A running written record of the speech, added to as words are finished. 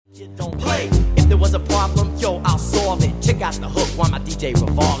Don't play. If there was a problem, yo, I'll solve it. Check out the hook while my DJ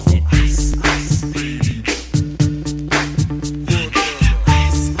revolves it. Ice, ice, baby.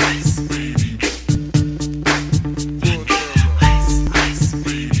 Ice, ice, baby. Ice, ice,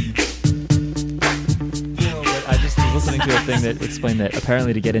 baby. I just was listening to a thing that explained that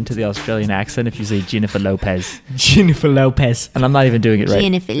apparently to get into the Australian accent, if you say Jennifer Lopez, and I'm not even doing it right,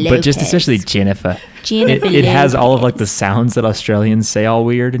 Jennifer but just Lopez. especially Jennifer. Jennifer It has all of like the Lopez. sounds that Australians say all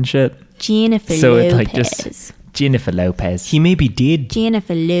weird and shit. Jennifer So Lopez. it's like just Jennifer Lopez. He may be dead.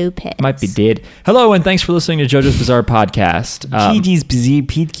 Jennifer Lopez. Might be dead. Hello, and thanks for listening to JoJo's Bizarre Podcast. Gigi's busy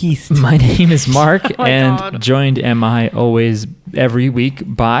podcast. My name is Mark, Oh my and God. joined am I always every week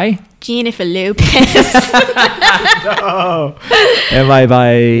by... Jennifer Lopez. Am I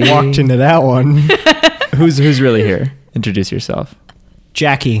by... Walked into that one. Who's really here? Introduce yourself.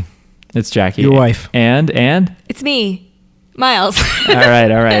 Jackie. It's Jackie. Your wife. And? It's me, Miles. All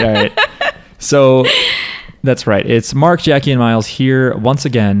right. So that's right. It's Mark, Jackie, and Miles here once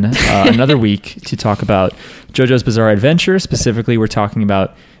again, another week to talk about JoJo's Bizarre Adventure. Specifically, we're talking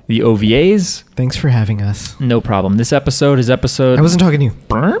about the OVAs. Thanks for having us. No problem. This episode is episode... I wasn't talking to you.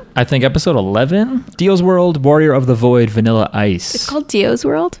 I think episode 11. Dio's World, Warrior of the Void, Vanilla Ice. It's called Dio's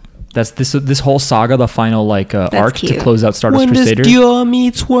World. That's this whole saga, the final arc cute. to close out Stardust When Crusaders. does Dio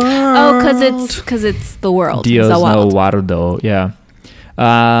meets world? Oh, because it's the world. Dio's the no world. Wardo, yeah.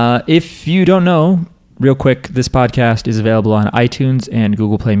 If you don't know, real quick, this podcast is available on iTunes and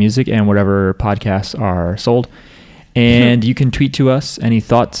Google Play Music and wherever podcasts are sold. And you can tweet to us any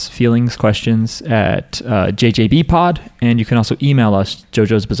thoughts, feelings, questions at JJBpod. And you can also email us,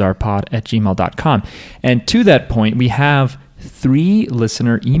 jojosbizarrepod@gmail.com. And to that point, we have 3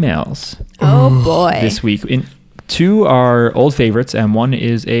 listener emails Oh boy. this week. 2 are old favorites, and 1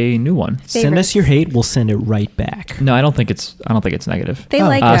 is a new one. Send us your hate. We'll send it right back. No, I don't think it's negative. They Oh.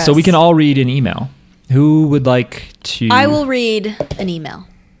 like us. So we can all read an email. Who would like to? I will read an email.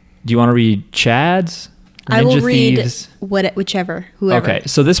 Do you want to read Chad's? I will Ninja read Thieves? whichever, whoever. Okay,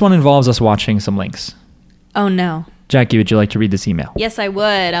 so this one involves us watching some links. Oh no. Jackie, would you like to read this email? Yes, I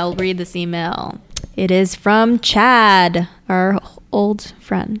would. I'll read this email. It is from Chad, our old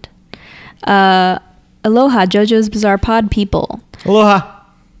friend. Aloha, JoJo's Bizarre Pod people. Aloha.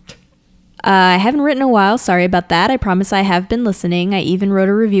 I haven't written in a while. Sorry about that. I promise I have been listening. I even wrote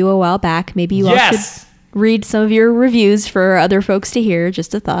a review a while back. Maybe you all should read some of your reviews for other folks to hear.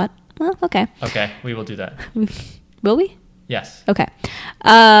 Just a thought. Well, okay. Okay, we will do that. Will we? Yes. Okay.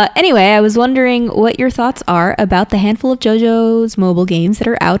 Anyway, I was wondering what your thoughts are about the handful of JoJo's mobile games that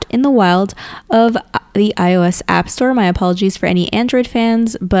are out in the wild of the iOS App Store. My apologies for any Android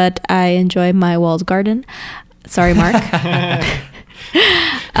fans, but I enjoy my walled garden. Sorry, Mark.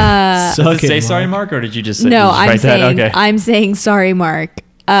 Does it say sorry, Mark, or did you just say, No, write I'm saying sorry, Mark.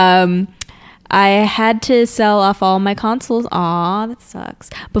 I had to sell off all my consoles. Aw, that sucks.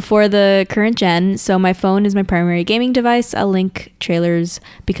 Before the current gen, so my phone is my primary gaming device. I'll link trailers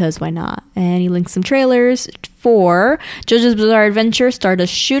because why not? And he links some trailers for JoJo's Bizarre Adventure,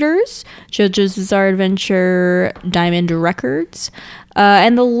 Stardust Shooters, JoJo's Bizarre Adventure, Diamond Records,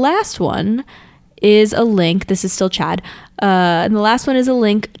 and the last one is a link. This is still Chad. And the last one is a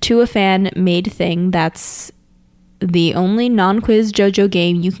link to a fan-made thing that's the only non-quiz JoJo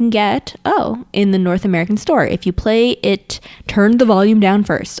game you can get, in the North American store. If you play it, turn the volume down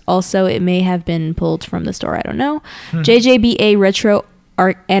first. Also, it may have been pulled from the store, I don't know. JJBA Retro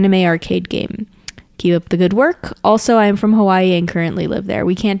Anime Arcade Game. Keep up the good work. Also, I am from Hawaii and currently live there.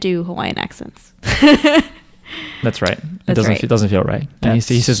 We can't do Hawaiian accents. That's right. That's right. It doesn't feel right. And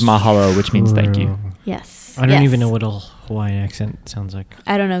he says mahalo, which means thank you. Yes. I don't Yes. even know what a Hawaiian accent sounds like.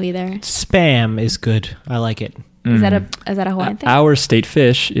 I don't know either. Spam is good. I like it. Is that a Hawaiian thing? Our state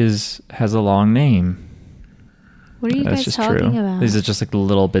fish has a long name. What are you That's guys just talking true. about? These are just like the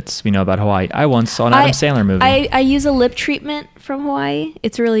little bits we know about Hawaii. I once saw an Adam Sandler movie. I use a lip treatment from Hawaii.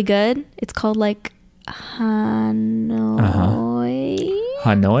 It's really good. It's called like Hanoi.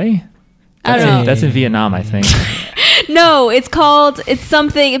 Hanoi? I don't know. That's in Vietnam, I think. No, it's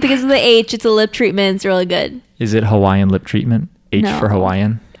something because of the H. It's a lip treatment. It's really good. Is it Hawaiian lip treatment? H No. for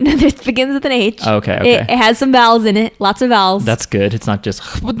Hawaiian? It begins with an H. Okay. It has some vowels in it. Lots of vowels. That's good. It's not just...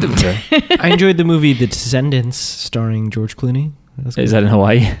 I enjoyed the movie The Descendants starring George Clooney. Is that in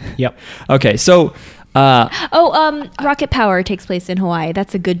Hawaii? Yep. Okay, so... Rocket Power takes place in Hawaii.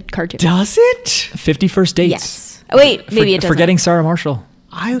 That's a good cartoon. Does it? 50 First Dates. Yes. Oh, wait, maybe it doesn't. Forgetting Sarah Marshall.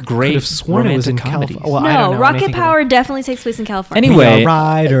 I Great could have sworn it was in romantic comedy. California. Well, I don't No, know Rocket anything Power definitely takes place in California. about- Anyway, We are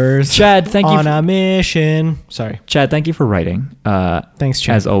riders. Chad, thank you on for- a mission. Sorry. Chad, thank you for writing. Thanks,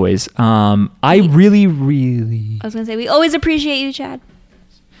 Chad. As always. I really... I was going to say, we always appreciate you, Chad.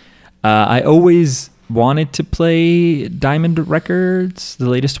 I always wanted to play Diamond Records, the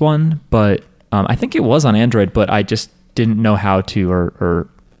latest one, but I think it was on Android, but I just didn't know how to or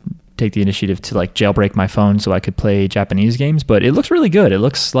take the initiative to like jailbreak my phone so I could play Japanese games. But it looks really good. It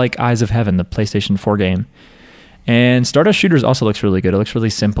looks like Eyes of Heaven, the PlayStation 4 game. And Stardust Shooters also looks really good. It looks really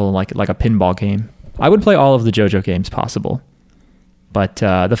simple, like a pinball game. I would play all of the JoJo games possible. But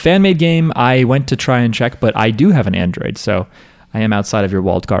the fan-made game, I went to try and check, but I do have an Android, so I am outside of your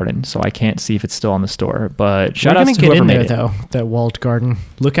walled garden, so I can't see if it's still on the store. But shout out to get whoever in there, made it. though, that walled garden.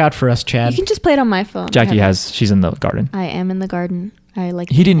 Look out for us, Chad. You can just play it on my phone. Jackie she's in the garden. I am in the garden. I like.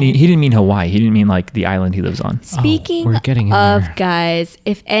 He didn't mean Hawaii. He didn't mean like the island he lives on. Speaking we're getting in of there. guys,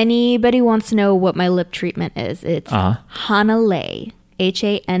 if anybody wants to know what my lip treatment is, it's Hanalei,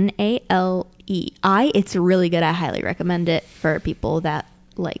 Hanale. It's really good. I highly recommend it for people that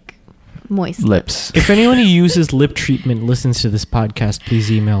like moist lips. Lips. If anyone who uses lip treatment listens to this podcast,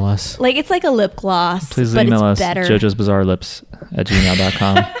 please email us. Like it's like a lip gloss, Please but email it's us better. Jojo's Bizarre Lips at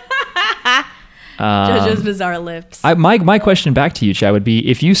gmail.com. JoJo's Bizarre Lips. My question back to you, Chad, would be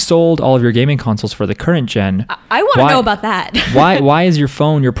if you sold all of your gaming consoles for the current gen, I want to know about that. why is your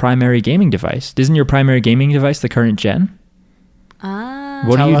phone your primary gaming device? Isn't your primary gaming device the current gen?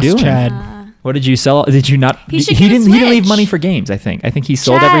 What Tell are you us, doing? Chad. What did you sell? Did you not? He should he get a didn't. He didn't leave Switch. money for games. I think he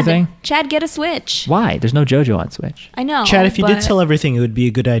sold everything. Chad, get a Switch. Why? There's no JoJo on Switch. I know. Chad, if you did but sell everything, it would be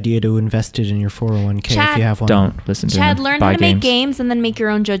a good idea to invest it in your 401k if Chad- you have one. Don't listen to Chad, him. learn Buy how to make games and then make your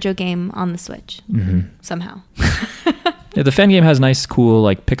own JoJo game on the Switch. Somehow. Yeah, the fan game has nice, cool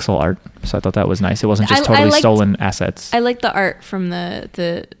like pixel art, so I thought that was nice. It wasn't just I totally liked- stolen assets. I like the art from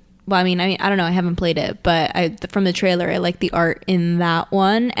the. Well, I mean, I don't know. I haven't played it, but from the trailer, I like the art in that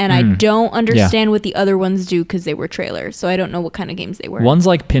one, and I don't understand what the other ones do because they were trailers, so I don't know what kind of games they were. One's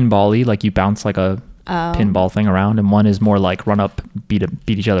like pinball-y, like you bounce like a pinball thing around, and one is more like run up, beat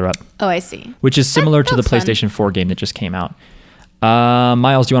each other up, Oh, I see. which is similar to the looks fun. PlayStation 4 game that just came out.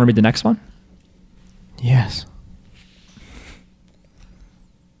 Miles, do you want to read the next one? Yes.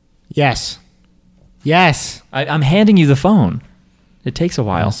 Yes. Yes. I'm handing you the phone. It takes a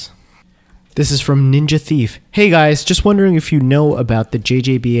while. Yes. This is from Ninja Thief. Hey guys, just wondering if you know about the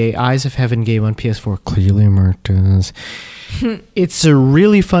JJBA Eyes of Heaven game on PS4. Clearly Mark does. It's a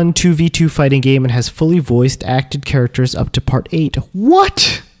really fun 2v2 fighting game and has fully voiced acted characters up to part 8.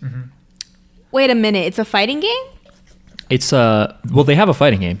 What? Wait a minute. It's a fighting game? It's well, they have a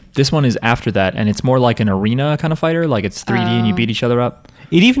fighting game. This one is after that, and it's more like an arena kind of fighter. Like it's 3D and you beat each other up.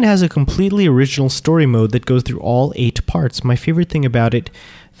 It even has a completely original story mode that goes through all 8 parts. My favorite thing about it,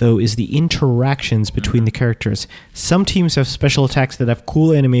 though, is the interactions between the characters. Some teams have special attacks that have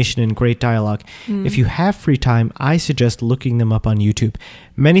cool animation and great dialogue. If you have free time, I suggest looking them up on YouTube.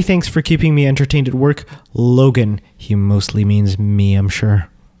 Many thanks for keeping me entertained at work. Logan. He mostly means me, I'm sure.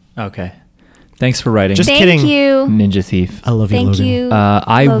 Okay. Thanks for writing. Just Thank kidding. you. Ninja Thief. I love you, Thank Logan. you.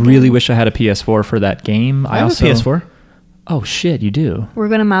 I Logan. really wish I had a PS4 for that game. I have also, a PS4. Oh shit, you do. We're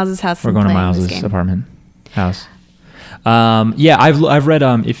going to Miles's house. We're and going to playing this Miles's game. apartment house. Yeah, I've read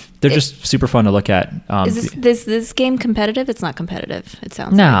if they're just super fun to look at. Is this game competitive? It's not competitive. It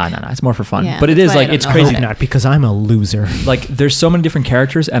sounds. No, like. no, it's more for fun. Yeah, but it that's is why I like don't it's know. I crazy. hope not, because I'm a loser. Like there's so many different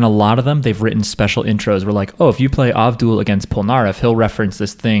characters, and a lot of them they've written special intros. Where like, oh, if you play Avdul against Polnareff, he'll reference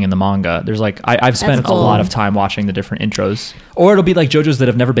this thing in the manga. There's like I've spent That's cool. a lot of time watching the different intros, or it'll be like JoJo's that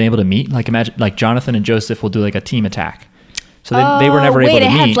have never been able to meet. Like imagine like Jonathan and Joseph will do like a team attack. So they were never able to Wait,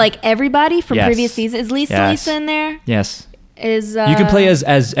 it meet. has like everybody from Yes. previous seasons. Is Lisa Yes. Lisa in there? Yes. Is You can play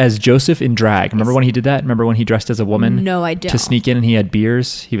as Joseph in drag. Remember when he did that? Remember when he dressed as a woman? No, I don't. To sneak in and he had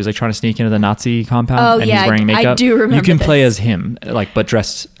beers. He was like trying to sneak into the Nazi compound Oh, and yeah, he's wearing I makeup. do remember You can play this. as him, like but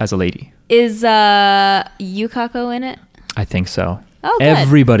dressed as a lady. Is Yukako in it? I think so. Oh, good.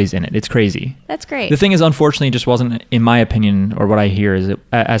 Everybody's in it. It's crazy. That's great. The thing is, unfortunately, it just wasn't, in my opinion, or what I hear, is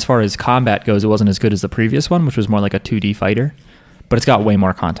as far as combat goes, it wasn't as good as the previous one, which was more like a 2D fighter. But it's got way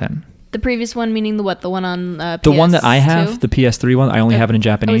more content. The previous one, meaning the what? The one on PS2? The one that I have, the PS3 one, I only have it in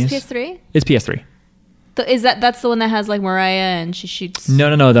Japanese. Oh, it's PS3? It's PS3. Is that's the one that has like Mariah and she shoots? No.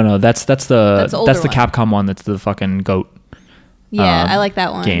 That's the That's the older one. Capcom one. That's the fucking goat. Yeah, I like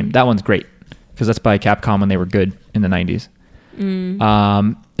that one. Game. That one's great because that's by Capcom when they were good in the 90s.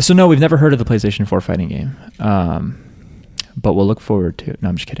 So no, we've never heard of the PlayStation 4 fighting game. But we'll look forward to it. No,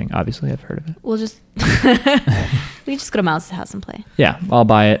 I'm just kidding. Obviously, I've heard of it. We'll just we can just go to Miles' house and play. Yeah, I'll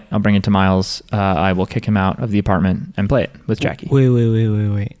buy it. I'll bring it to Miles. I will kick him out of the apartment and play it with Jackie. Wait.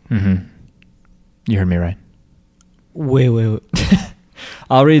 Mm-hmm. You heard me right. Wait.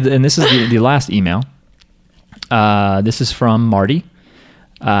 I'll read, and this is the last email. This is from Marty.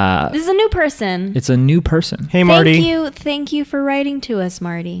 This is a new person. It's a new person. Hey, Marty. Thank you for writing to us,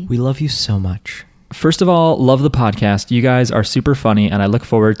 Marty. We love you so much. First of all, love the podcast. You guys are super funny, and I look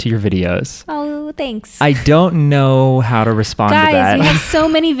forward to your videos. Oh, thanks. I don't know how to respond to that. Guys, we have so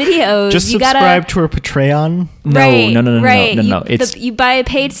many videos. Just you subscribe to our Patreon. No. It's you buy a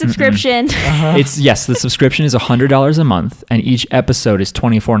paid subscription. It's yes, the subscription is $100 a month, and each episode is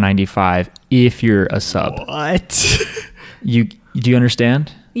 $24.95 if you're a sub. What? Do you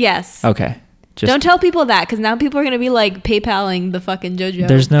understand? Yes. Okay. Don't tell people that, because now people are going to be like PayPaling the fucking JoJo.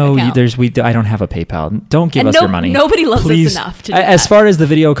 I don't have a PayPal. Don't give us your money. Nobody loves Please. us enough to do As that. far as the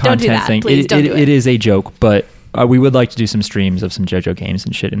video Don't do content that. thing, Please don't do it is a joke, but we would like to do some streams of some JoJo games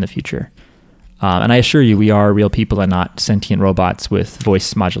and shit in the future. And I assure you, we are real people and not sentient robots with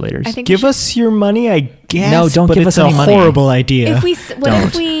voice modulators. I think Give us your money, I guess. No, don't but give it's us any a money. horrible idea.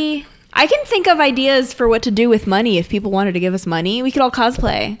 I can think of ideas for what to do with money. If people wanted to give us money, we could all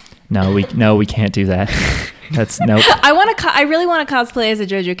cosplay. No, we can't do that. That's nope. I really want to cosplay as a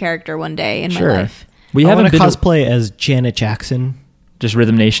JoJo character one day in my life. We I haven't want to been cosplay as Janet Jackson. just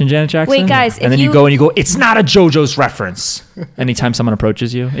Rhythm Nation Janet Jackson. Wait, guys, and if then you- you go, it's not a JoJo's reference. Anytime someone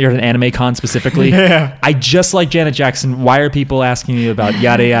approaches you, you're at an anime con specifically. Yeah. I just like Janet Jackson. Why are people asking you about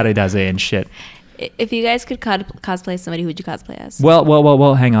yada yada daze and shit? If you guys could cosplay somebody, who would you cosplay as?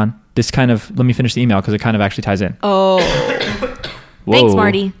 Well. Hang on. Let me finish the email because it kind of actually ties in. Oh, Whoa. thanks,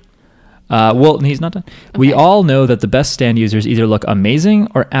 Marty. Well, he's not done. We all know that the best stand users either look amazing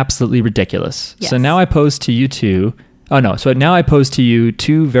or absolutely ridiculous. Yes. So now I pose to you two. So now I pose to you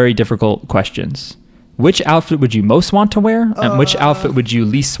two very difficult questions. Which outfit would you most want to wear, and which outfit would you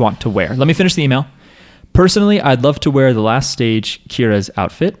least want to wear? Let me finish the email. Personally, I'd love to wear the last stage Kira's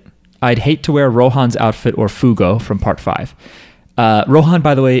outfit. I'd hate to wear Rohan's outfit or Fugo from Part 5. Rohan,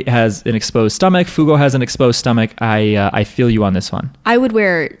 by the way, has an exposed stomach. Fugo has an exposed stomach. I feel you on this one. I would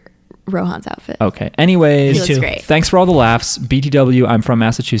wear Rohan's outfit. Okay. Anyways, He looks great. Thanks for all the laughs. BTW, I'm from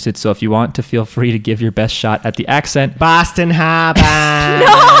Massachusetts, so if you want to, feel free to give your best shot at the accent. Boston Harbor.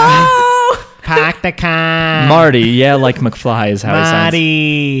 No! Park the car. Marty, yeah, like McFly is how he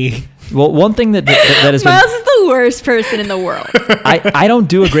Marty. sounds. Well, one thing that has been... Miles is the worst person in the world. I don't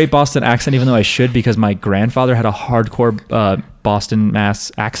do a great Boston accent, even though I should, because my grandfather had a hardcore Boston,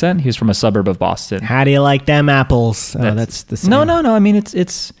 Mass accent. He was from a suburb of Boston. How do you like them apples? Oh, that's the same. No. I mean,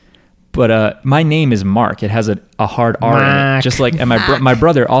 it's... But my name is Mark. It has a hard R in it. Mark. Just like, and my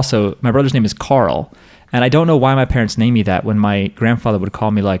brother's name is Carl. And I don't know why my parents named me that when my grandfather would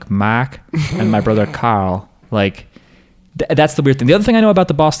call me like Mark and my brother Carl. Like, that's the weird thing. The other thing I know about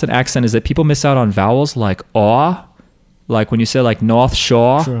the Boston accent is that people miss out on vowels like aw, like when you say like North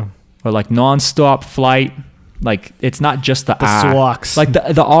Shore. True. Or like non-stop flight. Like, it's not just the R. swaks. Like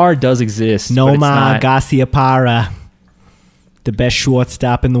the R does exist. but it's Noma not. Garcia Parra. The best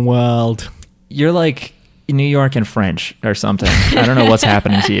shortstop in the world. You're like New York and French or something. I don't know what's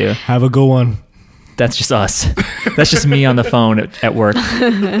happening to you. Have a good one. That's just us. That's just me on the phone at work.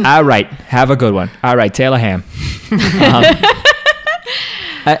 All right. Have a good one. All right. Taylor Ham.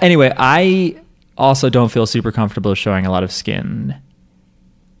 Anyway, I also don't feel super comfortable showing a lot of skin.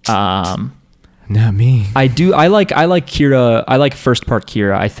 Not me. I like Kira. I like first part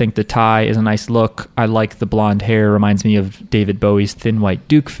Kira. I think the tie is a nice look. I like the blonde hair. Reminds me of David Bowie's Thin White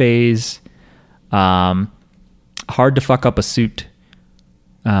Duke phase. Hard to fuck up a suit.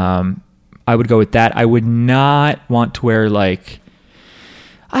 I would go with that. I would not want to wear like,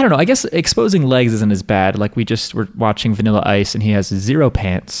 I don't know. I guess exposing legs isn't as bad. Like we just were watching Vanilla Ice and he has 0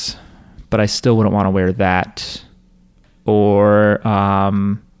 pants, but I still wouldn't want to wear that. Or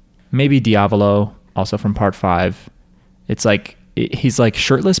maybe Diavolo, also from Part 5. It's like he's like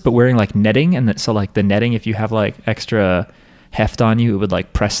shirtless but wearing like netting, and so like the netting, if you have like extra heft on you, it would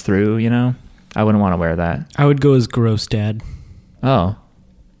like press through. You know, I wouldn't want to wear that. I would go as Gross Dad. Oh,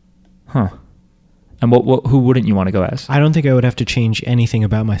 huh. And who wouldn't you want to go as? I don't think I would have to change anything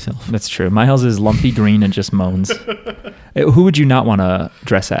about myself. That's true. Miles is lumpy green and just moans. Who would you not want to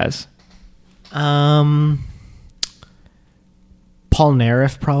dress as? Paul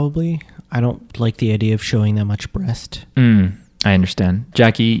Nareff, probably. I don't like the idea of showing that much breast. I understand.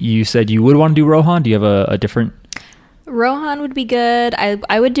 Jackie, you said you would want to do Rohan. Do you have a different? Rohan would be good.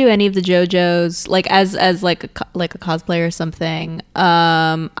 I would do any of the JoJos, like as like a cosplay or something.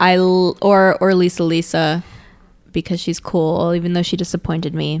 Or Lisa because she's cool, even though she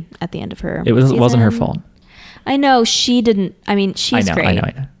disappointed me at the end of her. It wasn't her season. fault. I know she didn't. I mean, she's great. I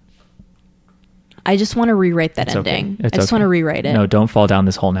know. I just want to rewrite that It's okay. ending. It's I just okay. want to rewrite it. No, don't fall down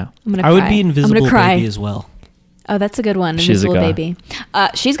this hole now. I'm gonna I cry. would be Invisible I'm gonna cry. Baby as well. Oh, that's a good one. She's a Invisible guy. Baby.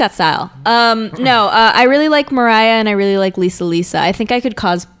 She's got style. No, I really like Mariah and I really like Lisa Lisa. I think I would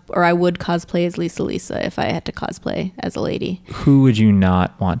cosplay as Lisa Lisa if I had to cosplay as a lady. Who would you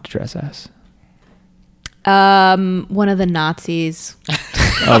not want to dress as? One of the Nazis.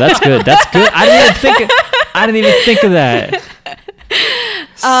 Oh, that's good. That's good. I didn't even think of that.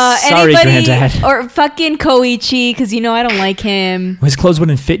 Sorry, Anybody Granddad. or fucking Koichi, because I don't like him. His clothes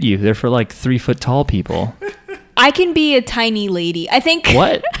wouldn't fit you. They're for like 3 foot tall people. I can be a tiny lady. I think.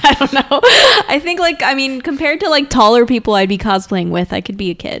 What? I don't know. I think compared to like taller people I'd be cosplaying with, I could be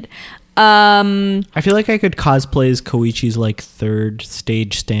a kid. I feel like I could cosplay as Koichi's like third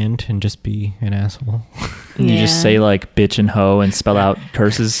stage stand and just be an asshole. And you just Yeah. say like bitch and hoe and spell out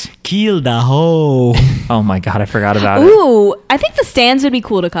curses. Kill the hoe. Oh my god, I forgot about it. Ooh, I think the stands would be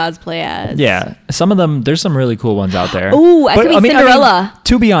cool to cosplay as. Yeah, some of them. There's some really cool ones out there. Ooh, I could be Cinderella.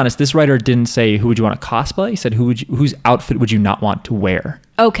 to be honest, this writer didn't say who would you want to cosplay. He said whose outfit would you not want to wear.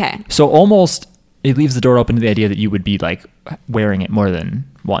 Okay. So almost it leaves the door open to the idea that you would be like wearing it more than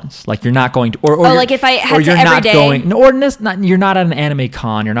once. Like you're not going to, or Oh, like if I had or to you're every not day. going, no, or not, you're not at an anime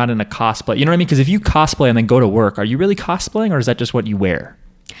con. You're not in a cosplay. You know what I mean? Because if you cosplay and then go to work, are you really cosplaying, or is that just what you wear?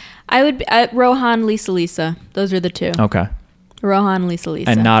 I would Rohan, Lisa Lisa. Those are the two. Okay. Rohan, Lisa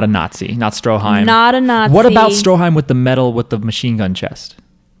Lisa. And not a Nazi, not Stroheim. Not a Nazi. What about Stroheim with the metal with the machine gun chest?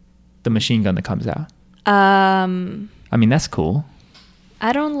 The machine gun that comes out. I mean, that's cool.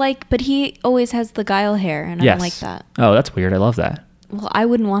 I don't like, but he always has the Guile hair, and I Yes. don't like that. Oh, that's weird. I love that. Well, I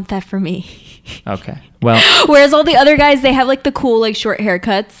wouldn't want that for me. Okay. Well, Whereas all the other guys, they have like the cool like short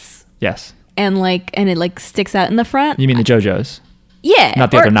haircuts yes. and it like sticks out in the front. You mean the JoJos, Yeah.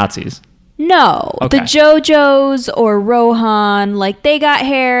 not the or- other Nazis? No, Okay. the JoJos or Rohan, like they got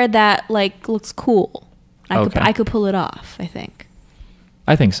hair that like looks cool. Okay. I could pull it off. I think.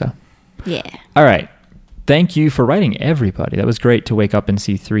 I think so. Yeah. All right. Thank you for writing, everybody. That was great to wake up and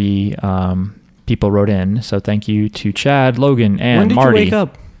see 3 people wrote in. So thank you to Chad, Logan, and When did Marty. you wake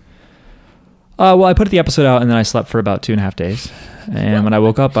up? Well, I put the episode out and then I slept for about 2.5 days. And when I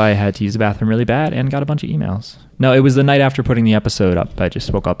woke up, I had to use the bathroom really bad and got a bunch of emails. No, it was the night after putting the episode up. I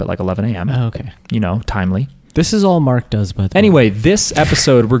just woke up at like 11 a.m. Oh, okay. Timely. This is all Mark does, by the way. Anyway, this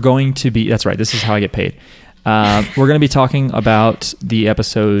episode we're going to be. That's right. This is how I get paid. We're going to be talking about the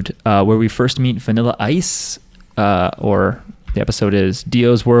episode where we first meet Vanilla Ice, or the episode is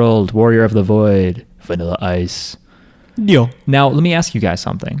Dio's World, Warrior of the Void, Vanilla Ice. Deal. Now, let me ask you guys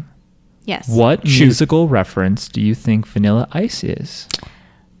something. Yes. What Shoot. musical reference do you think Vanilla Ice is?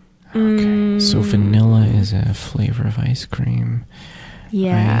 Okay. So vanilla is a flavor of ice cream.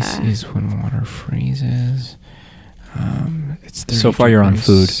 Yeah. Ice is when water freezes. It's 30 So far you're on degrees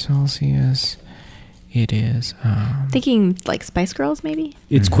food. Celsius. It is. Thinking like Spice Girls, maybe.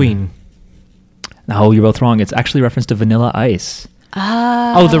 It's Queen. No, you're both wrong. It's actually reference to Vanilla Ice.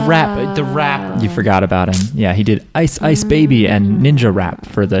 Oh, the rap. You forgot about him. Yeah, he did Ice Ice Baby and Ninja Rap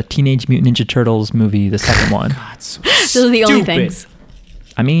for the Teenage Mutant Ninja Turtles movie, the second one. God, so Those are the only stupid. things.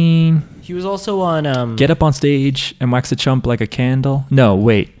 I mean, He was also on. get up on stage and wax a chump like a candle. No,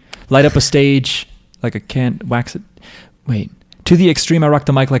 wait. Light up a stage like a wax it. Wait. To the extreme, I rock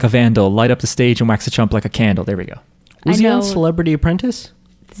the mic like a vandal. Light up the stage and wax a chump like a candle. There we go. Was I he on know- Celebrity Apprentice?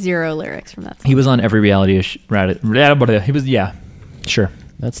 Zero lyrics from that song. He was on every reality show. He was, yeah, sure.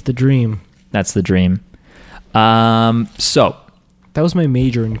 That's the dream. That's the dream. So That was my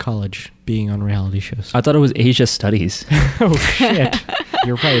major in college, being on reality shows. I thought it was Asia Studies. Oh shit!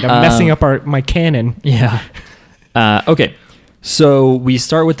 You're right. I'm messing up my canon. Yeah. Okay. So we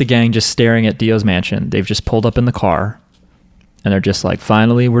start with the gang just staring at Dio's mansion. They've just pulled up in the car, and they're just like,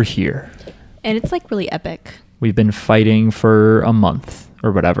 "Finally, we're here. And it's like really epic. We've been fighting for a month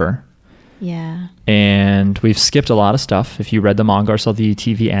or whatever." Yeah. And we've skipped a lot of stuff. If you read the manga or saw the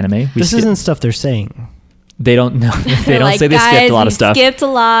TV anime, This isn't stuff they're saying. They don't know. They They're don't like, say they "Guys, skipped a lot we of stuff Skipped a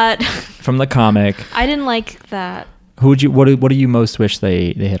lot. from the comic. I didn't like that. What do you most wish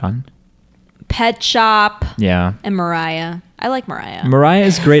they hit on? Pet Shop Yeah. and Mariah. I like Mariah. Mariah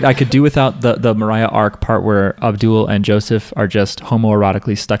is great. I could do without the Mariah arc part where Abdul and Joseph are just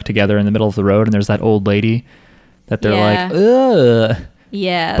homoerotically stuck together in the middle of the road, and there's that old lady that they're Yeah. like, ugh.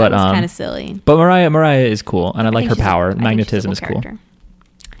 Yeah, But, that was kind of silly. But Mariah is cool, and I like her think she's a- power. I think she's a Magnetism is cool cool.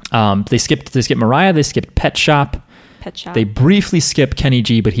 character. They skipped Mariah. They skipped Pet Shop. Pet Shop. They briefly skip Kenny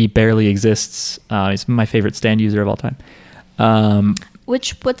G, but he barely exists. He's my favorite stand user of all time.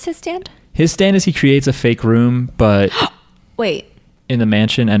 What's his stand? His stand is he creates a fake room, but Wait. in the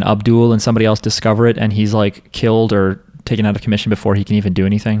mansion, and Abdul and somebody else discover it, and he's like killed or taken out of commission before he can even do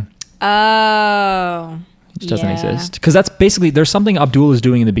anything. Oh. which doesn't Yeah. exist. Because that's basically, there's something Abdul is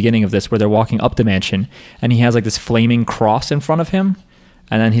doing in the beginning of this where they're walking up the mansion and he has like this flaming cross in front of him.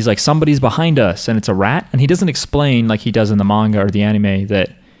 And then he's like, somebody's behind us, and it's a rat. And he doesn't explain like he does in the manga or the anime that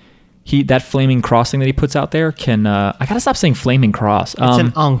that flaming cross thing that he puts out there can, I gotta stop saying flaming cross. It's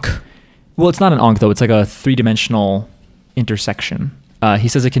an Ankh. Well, it's not an Ankh though. It's like a 3-dimensional intersection. He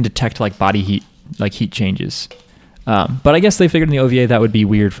says it can detect like body heat, like heat changes. But I guess they figured in the OVA that would be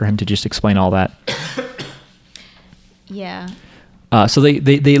weird for him to just explain all that. Yeah. So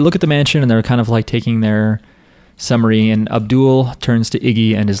they look at the mansion and they're kind of like taking their summary, and Abdul turns to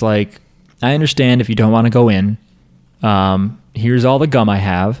Iggy and is like, I understand if you don't want to go in. Here's all the gum I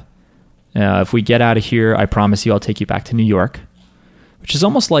have. If we get out of here, I promise you I'll take you back to New York. Which is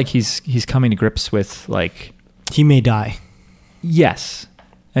almost like he's coming to grips with like... He may die. Yes.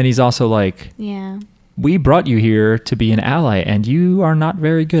 And he's also like... Yeah. We brought you here to be an ally, and you are not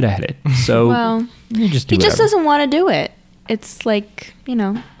very good at it. So Well, you just do he just whatever. doesn't want to do it. It's like,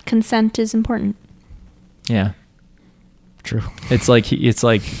 consent is important. Yeah. True. It's like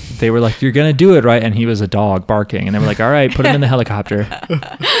they were like, you're gonna do it, right? And he was a dog barking, and they were like, all right, put him in the helicopter.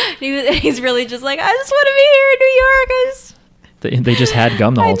 He's really just like, I just want to be here in New York. They just had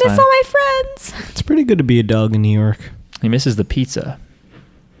gum the I whole miss time. all my friends. It's pretty good to be a dog in New York. He misses the pizza.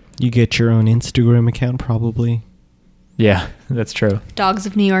 You get your own Instagram account, probably. Yeah, that's true. Dogs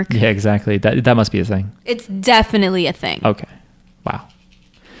of New York. Yeah, exactly. That must be a thing. It's definitely a thing. Okay. Wow.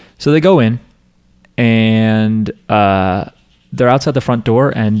 So they go in, and they're outside the front door,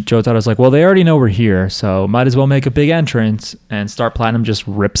 and Jotaro's like, well, they already know we're here, so might as well make a big entrance. And Star Platinum just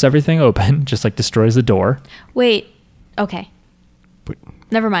rips everything open, just like destroys the door. Wait. Okay. But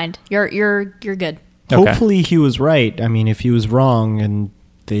Never mind. You're good. Okay. hopefully he was right. I mean, if he was wrong and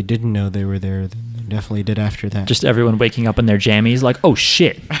they didn't know they were there, then they definitely did after that. Just everyone waking up in their jammies, like, oh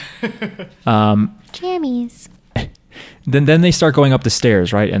shit. Jammies. Then they start going up the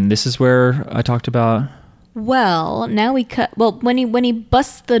stairs, right? And this is where I talked about. Well, now we cut. Well, when he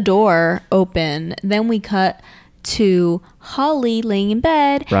busts the door open, then we cut to Holly laying in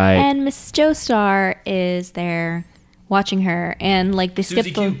bed, Right. and Miss Joestar is there watching her, and like they skip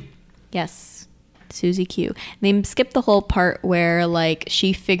the yes, Susie Q. They skip the whole part where like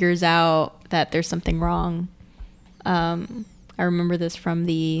she figures out that there's something wrong. I remember this from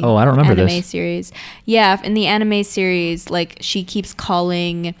the Oh, I don't remember anime this. series. Yeah, in the anime series, like she keeps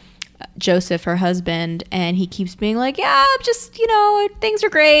calling Joseph, her husband, and he keeps being like, yeah, I'm just, things are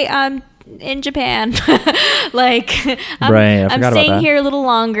great. I'm in Japan. like, I'm, Right, I I'm forgot about staying that. here a little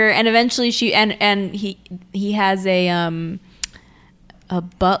longer. And eventually and he has a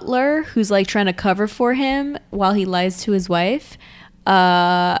butler who's like trying to cover for him while he lies to his wife.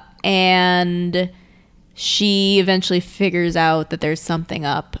 And she eventually figures out that there's something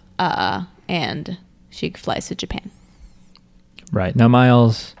up, and she flies to Japan. Right. Now,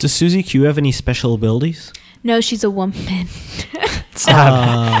 Miles. Does Susie Q have any special abilities? No, she's a woman.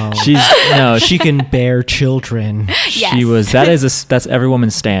 Stop. She can bear children. Yes. She was. That's every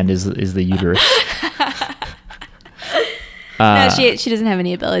woman's stand is the uterus. No, she doesn't have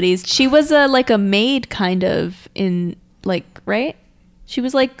any abilities. She was a maid kind of in right? She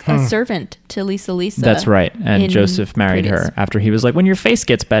was like a servant to Lisa. That's right. And in Joseph married previous- her after he was like, when your face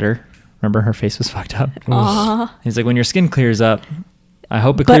gets better. Remember, her face was fucked up. Aw. He's like, when your skin clears up. I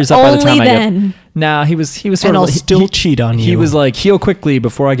hope it But clears up by the only time I then. get. Nah, he was sort And of. I'll still cheat on He you. was like, heal quickly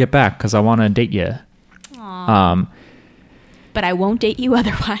before I get back because I want to date you. But I won't date you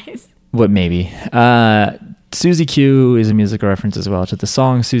otherwise. What maybe? Susie Q is a musical reference as well to the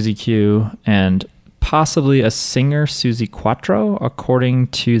song Susie Q and possibly a singer, Susie Quattro, according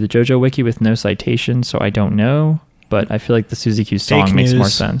to the JoJo Wiki with no citation, so I don't know. But I feel like the Susie Q song Fake makes more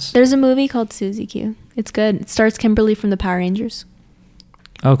news. sense. There's a movie called Susie Q. It's good. It stars Kimberly from the Power Rangers.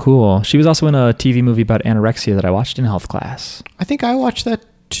 Oh, cool. She was also in a TV movie about anorexia that I watched in health class. I think I watched that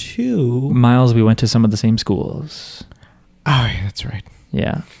too. Miles, we went to some of the same schools. Oh, yeah, that's right.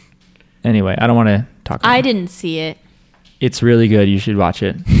 Yeah. Anyway, I don't want to talk about I it. didn't see it. It's really good. You should watch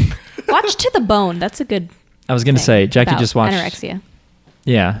it. Watch To the Bone. That's a good I was going to thing say, Jackie about just watched. anorexia.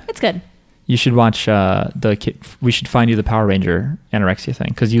 Yeah. It's good. You should watch We Should Find You the Power Ranger anorexia thing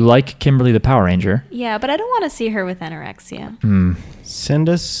because you like Kimberly the Power Ranger. Yeah, but I don't want to see her with anorexia. Hmm. Send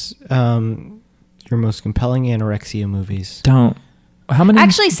us your most compelling anorexia movies. Don't. How many?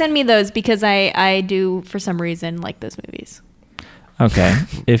 Actually, send me those because I do, for some reason, like those movies. Okay.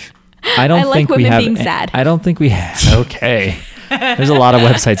 If I don't I like think we women have. being sad. I don't think we have. Okay. There's a lot of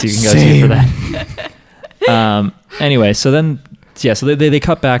websites you can go to for that. Anyway, so then, yeah, so they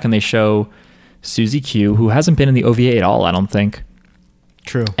cut back and they show Susie Q, who hasn't been in the OVA at all, I don't think.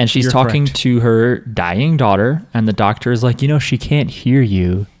 True. And she's You're talking correct. to her dying daughter, and the doctor is like, she can't hear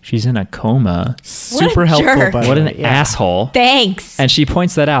you. She's in a coma. Super What a helpful. jerk. By What the an way. Yeah. asshole. Thanks. And she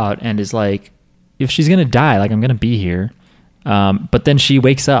points that out and is like, if she's going to die, like, I'm going to be here. But then she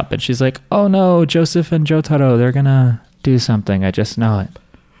wakes up and she's like, oh no, Joseph and Jotaro, they're going to do something. I just know it.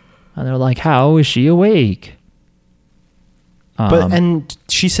 And they're like, how is she awake? And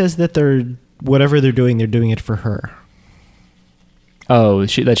she says that whatever they're doing it for her. Oh,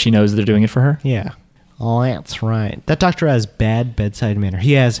 that she knows they're doing it for her? Yeah. Oh, that's right. That doctor has bad bedside manner.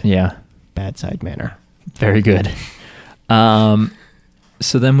 He has Yeah. bad side manner. Very good.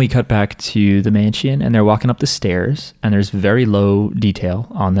 So then we cut back to the mansion, and they're walking up the stairs, and there's very low detail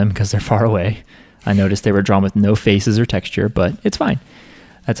on them because they're far away. I noticed they were drawn with no faces or texture, but it's fine.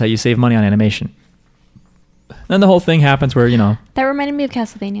 That's how you save money on animation. Then the whole thing happens where, That reminded me of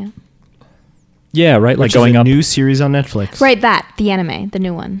Castlevania. yeah, right? Like Which going is a up. new series on Netflix. Right, the anime, the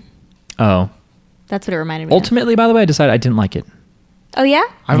new one. Oh. That's what it reminded me of. Ultimately, by the way, I decided I didn't like it. Oh, yeah?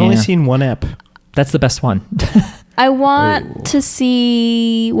 I've only Yeah. seen one ep. That's the best one. I want to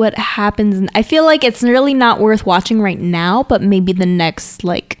see what happens. I feel like it's really not worth watching right now, but maybe the next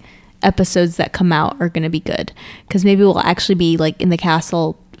episodes that come out are going to be good. Because maybe we'll actually be in the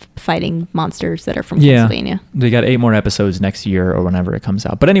castle fighting monsters that are from Castlevania. They got 8 more episodes next year or whenever it comes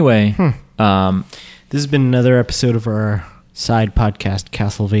out. But anyway, This has been another episode of our side podcast,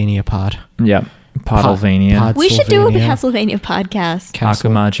 Castlevania Pod. yeah, Podlvania. Pod- We should do a Castlevania. Castlevania podcast.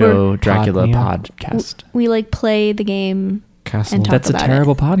 Akumajo Or Dracula Podnia. podcast. We play the game. Castle. And talk That's a about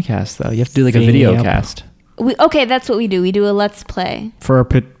terrible podcast, though. You have to do a video Vania. cast Okay, that's what we do. We do a let's play. For our of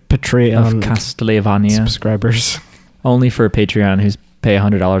Patreon Castlevania. subscribers. Only for Patreon, who's pay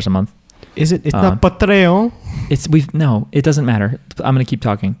 $100 a month. Is it? It's not Patreon. No, it doesn't matter. I'm gonna keep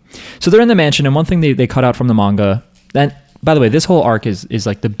talking. So they're in the mansion, and one thing they cut out from the manga. And by the way, this whole arc is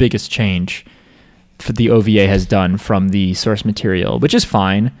like the biggest change for the OVA has done from the source material, which is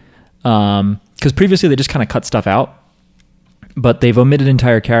fine. Because previously they just kind of cut stuff out, but they've omitted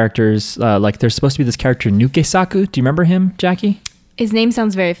entire characters. Like there's supposed to be this character Nukesaku. Do you remember him, Jackie? His name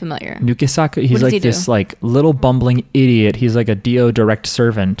sounds very familiar. Nukesaku. He's What does like he this do? little bumbling idiot. He's like a Dio direct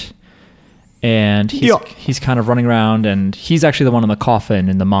servant. And he's kind of running around, and he's actually the one in the coffin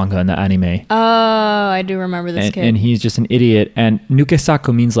in the manga and the anime. Oh, I do remember this kid. And he's just an idiot. And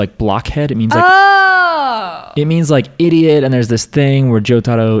Nukesaku means like blockhead. It means like Oh! it means like idiot. And there's this thing where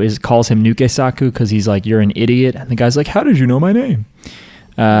Jotaro calls him Nukesaku because he's like, you're an idiot. And the guy's like, how did you know my name?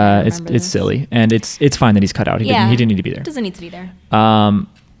 It's remember this. silly, and it's fine that he's cut out. He didn't need to be there. Doesn't need to be there.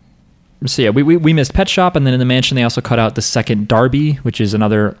 So yeah, we missed Pet Shop, and then in the mansion they also cut out the second Derby, which is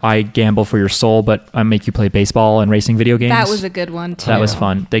another I gamble for your soul, but I make you play baseball and racing video games. That was a good one, too. That was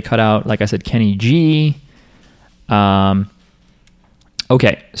fun. They cut out, like I said, Kenny G.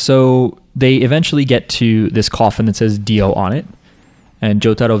 Okay, so they eventually get to this coffin that says Dio on it, and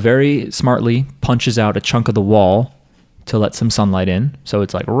Jotaro very smartly punches out a chunk of the wall to let some sunlight in, so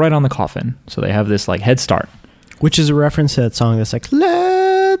it's like right on the coffin. So they have this like head start. Which is a reference to that song that's like,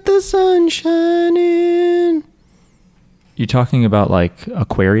 let the sun shine in. You talking about like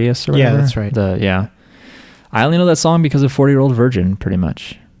Aquarius or Yeah, whatever? that's right. Yeah. I only know that song because of 40-Year-Old Virgin, pretty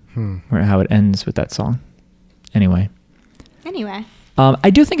much. Or how it ends with that song. Anyway.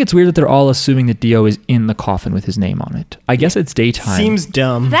 I do think it's weird that they're all assuming that Dio is in the coffin with his name on it. I guess it's daytime. Seems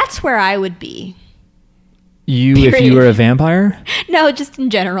dumb. That's where I would be. If you period. were a vampire? No, just in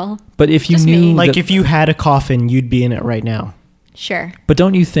general. But if you Just knew... me. Like that- if you had a coffin, you'd be in it right now. Sure. But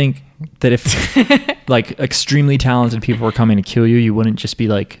don't you think that if like extremely talented people were coming to kill you, you wouldn't just be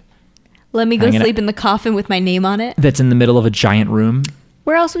like... Let me go Hanging sleep in the coffin with my name on it. That's in the middle of a giant room?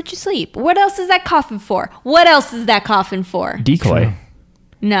 Where else would you sleep? What else is that coffin for? What else is that coffin for? Decoy. True.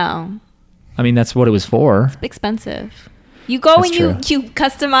 No. I mean, that's what it was for. Expensive. You go That's and you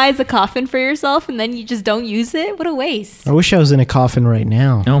customize a coffin for yourself and then you just don't use it? What a waste. I wish I was in a coffin right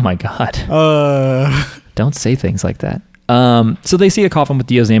now. Oh my God. Don't say things like that. So they see a coffin with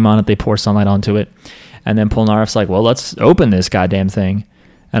Dio's name on it. They pour sunlight onto it. And then Polnareff's like, well, let's open this goddamn thing.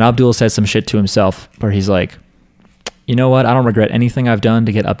 And Abdul says some shit to himself where he's like, you know what? I don't regret anything I've done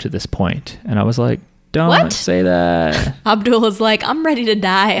to get up to this point. And I was like, don't What? say that. Abdul is like, I'm ready to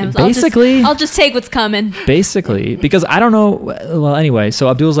die. Basically. I'll just take what's coming. Basically, because I don't know. Well, anyway, so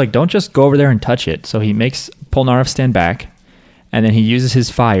Abdul's like, don't just go over there and touch it. So he makes Polnareff stand back. And then he uses his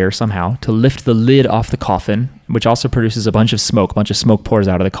fire somehow to lift the lid off the coffin, which also produces a bunch of smoke. A bunch of smoke pours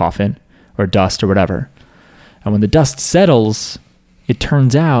out of the coffin, or dust, or whatever. And when the dust settles, it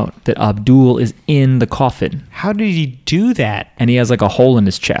turns out that Abdul is in the coffin. How did he do that? And he has like a hole in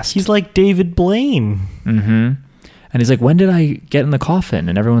his chest. He's like David Blaine. Mm-hmm. And he's like, when did I get in the coffin?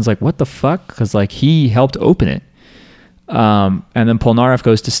 And everyone's like, what the fuck? Because like he helped open it. And then Polnareff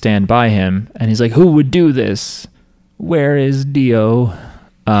goes to stand by him, and he's like, who would do this? Where is Dio?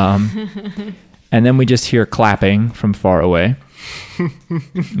 And then we just hear clapping from far away.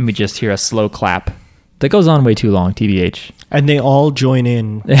 And we just hear a slow clap that goes on way too long, TBH. And they all join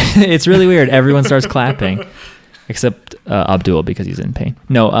in. It's really weird. Everyone starts clapping, except Abdul, because he's in pain.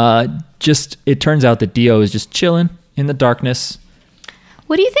 No, just it turns out that Dio is just chilling in the darkness.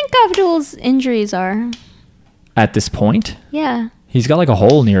 What do you think Abdul's injuries are? At this point, Yeah. he's got like a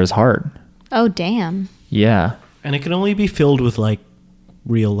hole near his heart. Oh, damn. Yeah. And it can only be filled with, like,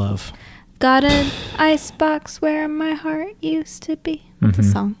 real love. Got an icebox where my heart used to be. What's the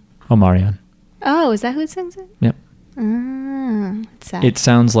Mhm. song? Omarion. Oh, is that who sings it? Yep. It's sad. It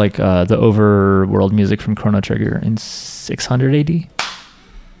sounds like the overworld music from Chrono Trigger in 600 AD.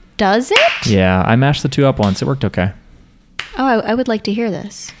 Does it? Yeah, I mashed the two up once. It worked okay. Oh, I would like to hear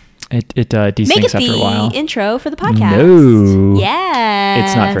this. It Make desyncs it after a while. the intro for the podcast. No. Yes.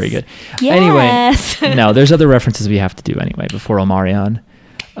 It's not very good. Yes. Anyway, no, there's other references we have to do anyway before Omarion.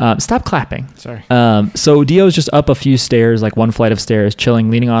 Stop clapping. Sorry. So Dio's just up a few stairs, like one flight of stairs,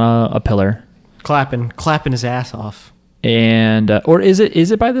 chilling, leaning on a pillar. Clapping his ass off. And or is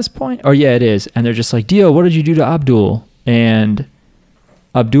it by this point? Or yeah, it is. And they're just like, Dio, what did you do to Abdul? And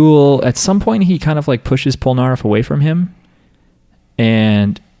Abdul, at some point, he kind of like pushes Polnareff away from him.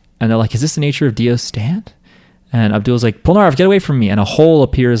 And they're like, is this the nature of Dio's stand? And Abdul's like, Polnareff, get away from me. And a hole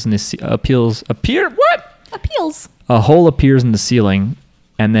appears in the Appeals. A hole appears in the ceiling.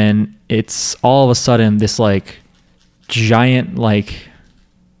 And then it's all of a sudden this like giant like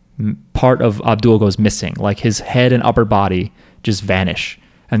part of Abdul goes missing. Like his head and upper body just vanish.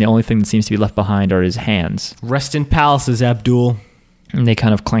 And the only thing that seems to be left behind are his hands. Rest in palaces, Abdul. And they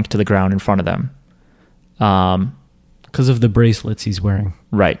kind of clank to the ground in front of them. Because of the bracelets he's wearing.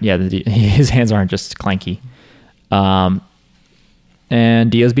 Right. Yeah. His hands aren't just clanky.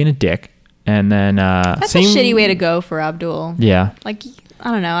 And Dio's being a dick. And then... That's a shitty way to go for Abdul. yeah. Like,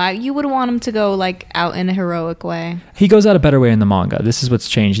 I don't know. You would want him to go, like, out in a heroic way. He goes out a better way in the manga. This is what's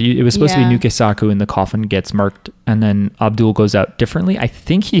changed. It was supposed to be Yeah. Nukesaku in the coffin gets murked, and then Abdul goes out differently. I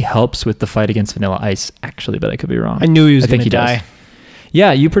think he helps with the fight against Vanilla Ice, actually, but I could be wrong. I knew he was I think going to die. does.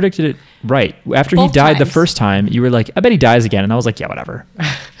 Yeah, you predicted it right. After Both he died the times. first time, you were like, I bet he dies again. And I was like, yeah, whatever.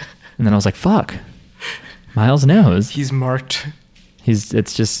 And then I was like, fuck. Miles knows. He's marked. It's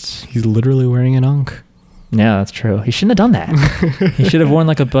He's literally wearing an Ankh. yeah, that's true. He shouldn't have done that. He should have worn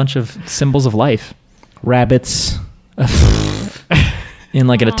like a bunch of symbols of life. Rabbits. In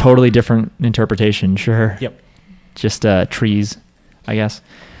like a totally different interpretation, sure. Yep. Just trees, I guess.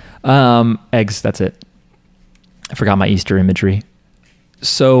 Eggs, that's it. I forgot my Easter imagery.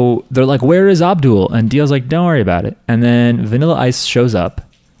 So they're like, where is Abdul? And Dio's like, don't worry about it. And then Vanilla Ice shows up.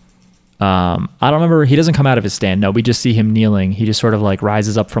 I don't remember. He doesn't come out of his stand. No, we just see him kneeling. He just sort of like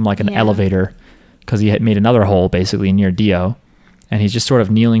rises up from like an Yeah. elevator because he had made another hole basically near Dio. And he's just sort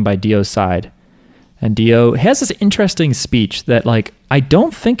of kneeling by Dio's side. And Dio has this interesting speech that like I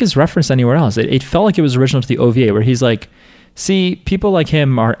don't think is referenced anywhere else. It felt like it was original to the OVA, where he's like, see, people like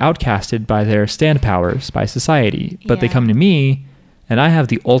him are outcasted by their stand powers, by society. But they Yeah. come to me, and I have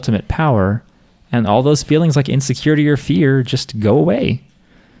the ultimate power, and all those feelings like insecurity or fear just go away.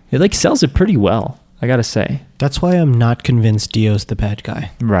 It like sells it pretty well, I gotta say. That's why I'm not convinced Dio's the bad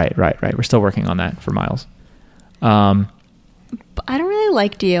guy. Right. We're still working on that for Miles. But I don't really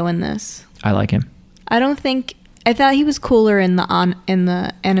like Dio in this. I like him. I thought he was cooler in the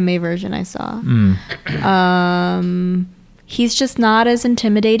anime version I saw. He's just not as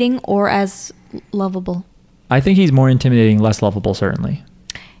intimidating or as lovable. I think he's more intimidating, less lovable, certainly.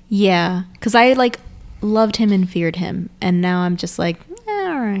 Yeah, because I like loved him and feared him, and now I'm just like,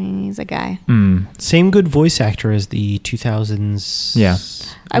 all right, he's a guy. Same good voice actor as the 2000s. Yeah.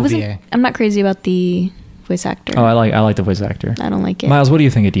 OVA. I'm not crazy about the voice actor. Oh, I like the voice actor. I don't like it. Miles, what do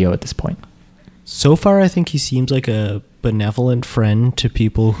you think of Dio at this point? So far, I think he seems like a benevolent friend to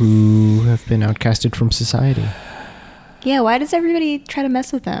people who have been outcasted from society. Yeah, why does everybody try to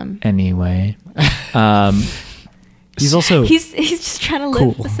mess with him? Anyway, He's also... He's just trying to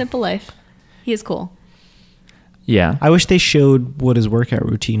live cool. a simple life. He is cool. yeah, I wish they showed what his workout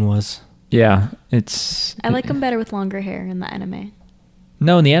routine was. yeah. It's I like him better with longer hair in the anime.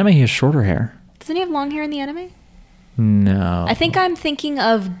 No, in the anime he has shorter hair. Doesn't he have long hair in the anime? No, I think I'm thinking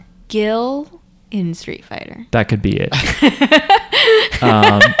of Gil in Street Fighter. that could be it.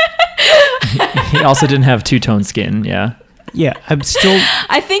 He also didn't have two-tone skin. Yeah, Yeah, I'm still...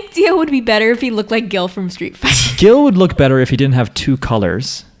 I think Dio would be better if he looked like Gil from Street Fighter. Gil would look better if he didn't have two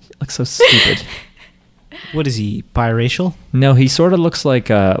colors. He looks so stupid. What is he, biracial? No, he sort of looks like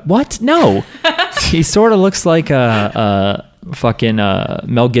what? No, he sort of looks like fucking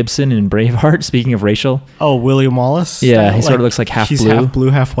Mel Gibson in Braveheart. Speaking of racial, Oh, William Wallace? Yeah, he sort of looks like half he's blue. half blue,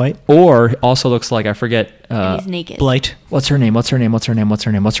 half white. or also looks like I forget. And he's naked. Blight. What's her name? What's her name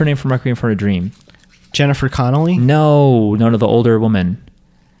from Requiem for a Dream? Jennifer Connelly? No, the older woman.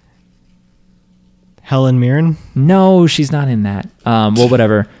 Helen Mirren? No, she's not in that. Well,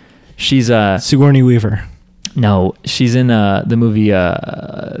 whatever. She's Sigourney Weaver. no, she's in the movie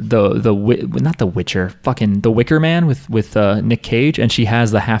not The Witcher, fucking The Wicker Man with Nick Cage, and she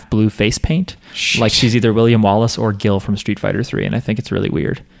has the half blue face paint, like she's either William Wallace or Gil from Street Fighter 3, and I think it's really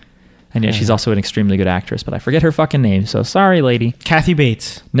weird. And yeah, she's also an extremely good actress, but I forget her fucking name, so sorry, lady. Kathy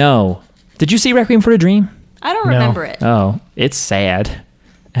Bates. No. Did you see Requiem for a Dream? I don't No. remember it. Oh, it's sad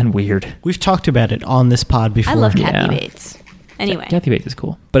and weird. We've talked about it on this pod before. I love Yeah. Kathy Bates. Anyway. Kathy Bates is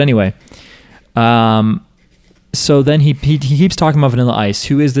cool. But anyway, so then he keeps talking about Vanilla Ice.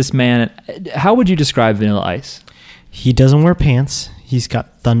 Who is this man? How would you describe Vanilla Ice? He doesn't wear pants. He's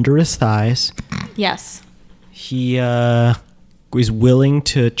got thunderous thighs. Yes. He is willing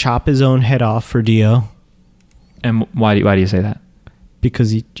to chop his own head off for Dio And why do you say that?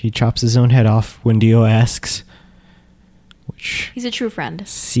 because he chops his own head off when Dio asks, which He's a true friend.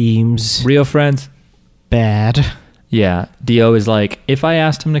 seems Real friends? bad. Yeah. Dio is like, if I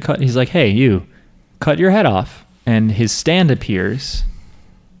asked him to cut, he's like, hey, you, cut your head off. And his stand appears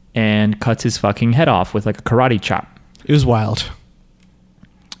and cuts his fucking head off with like a karate chop. It was wild.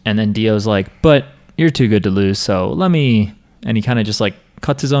 And then Dio's like, but you're too good to lose, so let me... And he kind of just like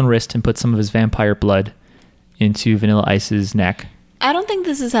cuts his own wrist and puts some of his vampire blood into Vanilla Ice's neck. I don't think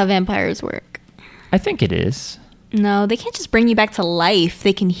this is how vampires work. I think it is. No, they can't just bring you back to life.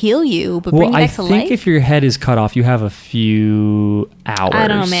 They can heal you, but bring you I back to think life? if your head is cut off, you have a few hours. I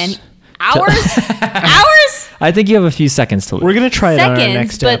don't know, man. Hours? Hours? I think you have a few seconds to live. We're gonna try it on our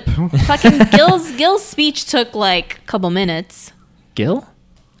next Seconds, step. but fucking Gil's speech took like a couple minutes. Gil?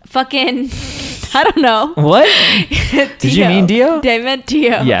 Fucking, I don't know. What? Did you mean Dio? I meant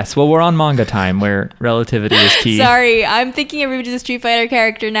Dio. Yes. Well, we're on manga time where relativity is key. Sorry, I'm thinking everybody's a Street Fighter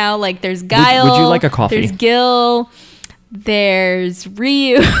character now. Like there's Guile. would you like a coffee? There's Gil. There's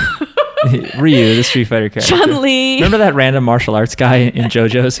Ryu. Ryu, the Street Fighter character. Chun-Li. Remember that random martial arts guy in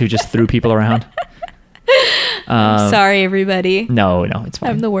JoJo's who just threw people around? Sorry, everybody. No, it's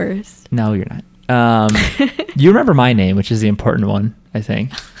fine. I'm the worst. No, you're not. You remember my name, which is the important one, I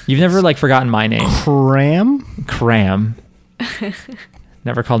think. You've never like forgotten my name. Cram.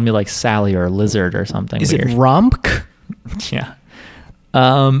 Never called me like Sally or Lizard or something Is weird. it Romk? Yeah.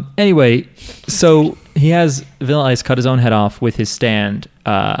 Anyway, so he has Vanilla Ice cut his own head off with his stand,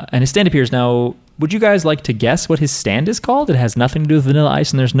 and his stand appears. Now, would you guys like to guess what his stand is called? It has nothing to do with Vanilla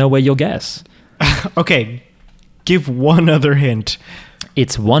Ice, and there's no way you'll guess. Okay, give one other hint.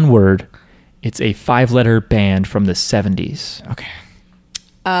 It's one word. It's a 5-letter band from the 70s. Okay.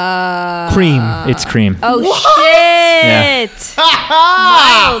 Cream. It's Cream. Oh shit!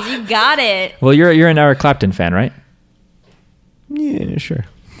 Miles, you got it. Well, you're an Eric Clapton fan, right? Yeah, sure.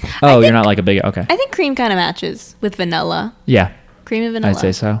 Oh, you're not like a big... Okay. I think cream kind of matches with vanilla. Yeah, Cream and vanilla. I'd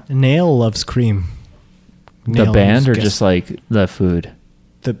say so. Nail loves Cream. The Nail band or loves- just like the food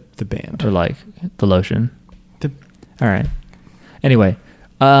the band? or like the lotion? The All right. Anyway,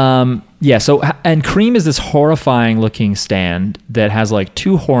 yeah. So and Cream is this horrifying looking stand that has like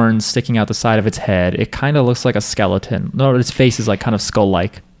 2 horns sticking out the side of its head. It kind of looks like a skeleton. No, its face is like kind of skull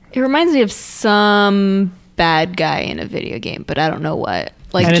like. It reminds me of some bad guy in a video game, but I don't know what.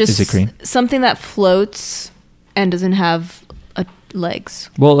 Like And it's just a Cream. something that floats and doesn't have legs.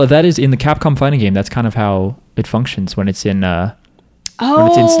 Well, that is in the Capcom fighting game. That's kind of how it functions when it's in when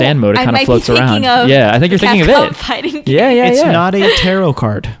it's in stand mode. It I kind of might floats be thinking around. of Yeah, I think you're the thinking of Capcom it. fighting game. Yeah. it's not a tarot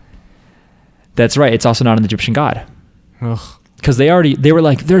card. That's right. It's also not an Egyptian god. Ugh. Because they were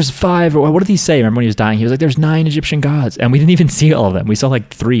like, there's 5, or what did he say? Remember when he was dying? He was like, there's 9 Egyptian gods. And we didn't even see all of them. We saw like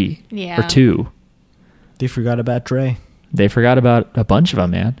 3 Yeah. or 2. They forgot about Dre. They forgot about a bunch of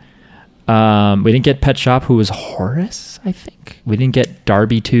them, man. We didn't get Pet Shop, who was Horace, I think. We didn't get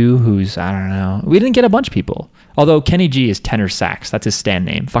Darby 2, who's, I don't know. We didn't get a bunch of people. Although Kenny G is Tenor Sax. That's his stand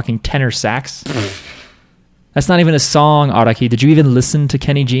name. Fucking Tenor Sax. That's not even a song, Araki. Did you even listen to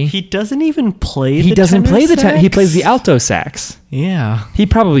Kenny G? He doesn't even play He the doesn't tenor play the tenor. He sax? plays the alto sax. Yeah. He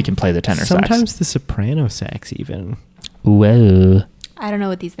probably can play the tenor Sometimes sax. the soprano sax even. Whoa. I don't know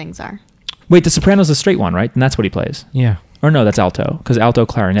what these things are. Wait, the soprano's a straight one, right? And that's what he plays. Yeah. Or no, that's alto, because alto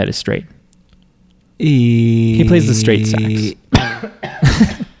clarinet is straight. He plays the straight sax. He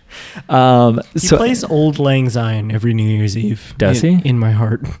So plays Old Lang Syne every New Year's Eve. Does he? In my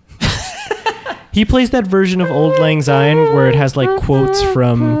heart. He plays that version of Old Lang Syne where it has like quotes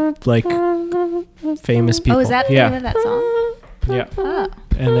from like famous people. Oh, is that the name of that song? Yeah. Oh.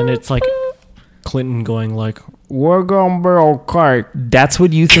 And then it's like Clinton going like, "We're gonna be okay." That's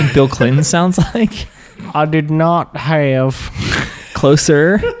what you think Bill Clinton sounds like? I did not have.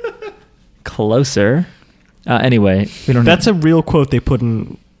 Closer. Anyway, we don't. That's a real quote they put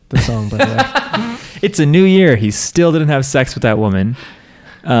in the song, by the way. It's a new year. He still didn't have sex with that woman,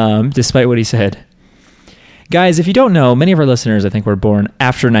 despite what he said. Guys, if you don't know, many of our listeners, I think, were born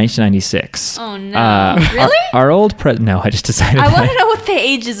after 1996. Oh, no. Really? Our old no, I just decided. I want to know what the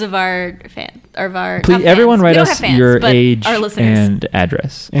ages of our fans, of our Please, not everyone, fans. write We don't us have fans, your but age our listeners. and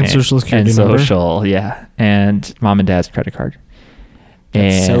address And social security and number. social, yeah, and mom and dad's credit card.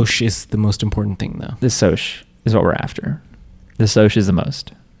 And Soch is the most important thing, though. the Soch is what we're after. The Soch is the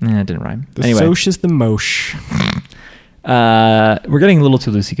most. It didn't rhyme. The Anyway, Soch is the mosh. we're getting a little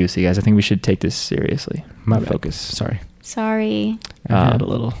too loosey goosey, guys. I think we should take this seriously. My bad. Focus. Sorry. Sorry. I had a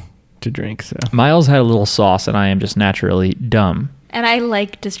little to drink, so. Miles had a little sauce, and I am just naturally dumb. And I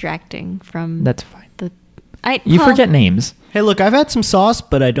like distracting from That's fine. you Forget names. Hey, look, I've had some sauce,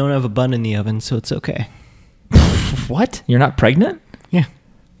 but I don't have a bun in the oven, so it's okay. What? You're not pregnant? Yeah.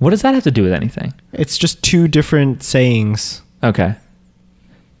 What does that have to do with anything? It's just two different sayings. Okay.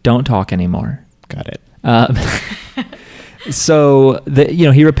 Don't talk anymore. Got it. So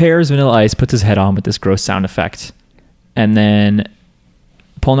he repairs Vanilla Ice, puts his head on with this gross sound effect, and then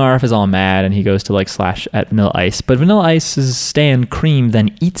Polnareff is all mad, and he goes to like slash at Vanilla Ice, but Vanilla Ice's stand Cream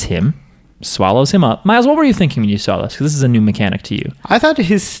then eats him, swallows him up. Miles, what were you thinking when you saw this? Because this is a new mechanic to you. I thought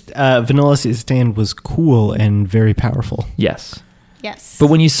his Vanilla Ice's stand was cool and very powerful. Yes, Yes. but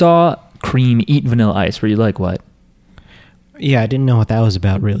when you saw Cream eat Vanilla Ice, were you like, what? Yeah, I didn't know what that was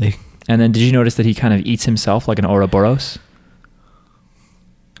about, really. And then did you notice that he kind of eats himself like an Ouroboros?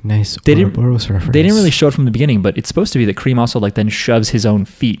 Nice They didn't- Ouroboros reference. They didn't really show it from the beginning, but it's supposed to be that Cream also like then shoves his own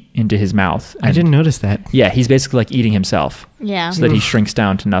feet into his mouth. I and- didn't notice that. Yeah, he's basically like eating himself yeah. so that he shrinks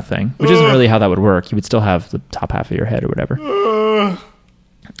down to nothing, which isn't really how that would work. You would still have the top half of your head or whatever.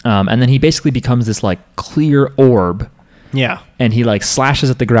 And then he basically becomes this like clear orb, Yeah. and he like slashes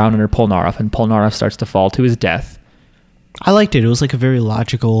at the ground under Polnareff, and Polnareff starts to fall to his death. I liked it. It was like a very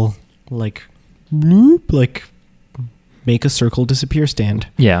logical, like, bloop, like, make a circle disappear stand.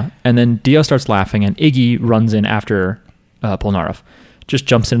 Yeah, and then Dio starts laughing, and Iggy runs in after Polnareff, just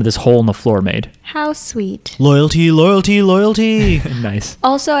jumps into this hole in the floor made. How sweet. Loyalty, loyalty, loyalty. Nice.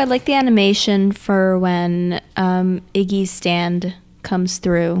 Also, I like the animation for when Iggy's stand comes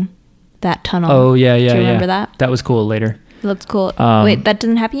through that tunnel. Oh yeah, yeah, Do you yeah. remember that? That was cool. Later. It looked cool. Um, Wait, that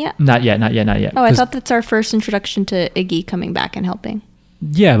didn't happen yet? Not yet. Oh, I 'Cause- thought that's our first introduction to Iggy coming back and helping.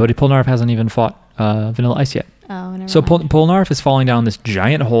 Yeah, but Polnareff hasn't even fought Vanilla Ice yet. Oh, never So mind. Polnareff is falling down this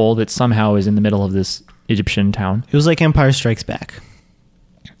giant hole that somehow is in the middle of this Egyptian town. It was like Empire Strikes Back.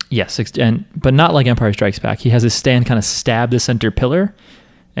 Yes, but not like Empire Strikes Back. He has his stand kind of stab the center pillar,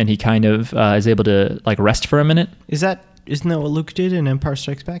 and he kind of is able to like rest for a minute. Isn't that what Luke did in Empire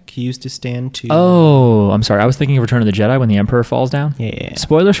Strikes Back? He used his stand to... Oh, I'm sorry. I was thinking of Return of the Jedi when the Emperor falls down. Yeah.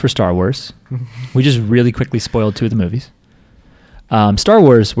 Spoilers for Star Wars. We just really quickly spoiled 2 of the movies. Star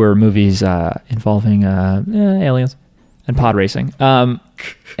Wars were movies involving aliens and pod racing.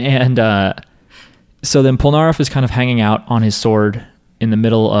 So then Polnareff is kind of hanging out on his sword in the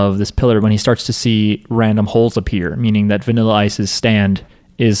middle of this pillar when he starts to see random holes appear, meaning that Vanilla Ice's stand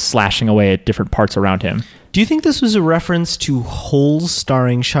is slashing away at different parts around him. Do you think this was a reference to Holes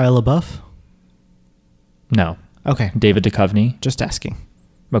starring Shia LaBeouf? No. Okay. David Duchovny. Just asking.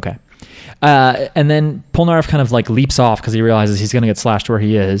 Okay. And then Polnareff kind of like leaps off because he realizes he's going to get slashed where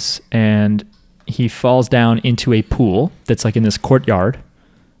he is, and he falls down into a pool that's like in this courtyard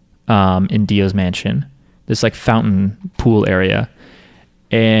in Dio's mansion, this like fountain pool area,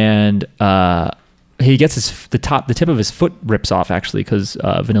 and he gets the tip of his foot rips off actually because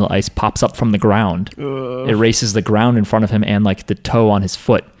Vanilla Ice pops up from the ground, erases the ground in front of him and like the toe on his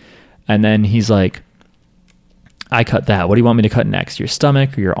foot, and then he's like, I cut that. What do you want me to cut next? Your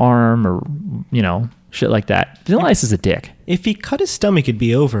stomach or your arm or, shit like that. Vanilla Ice is a dick. If he cut his stomach, it'd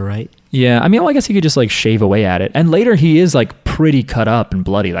be over, right? Yeah, I mean, well, I guess he could just like shave away at it. And later he is like pretty cut up and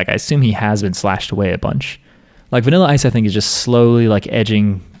bloody. Like I assume he has been slashed away a bunch. Like Vanilla Ice, I think, is just slowly like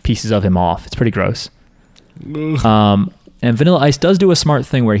edging pieces of him off. It's pretty gross. And Vanilla Ice does do a smart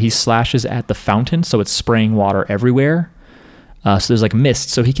thing where he slashes at the fountain, so it's spraying water everywhere. So there's like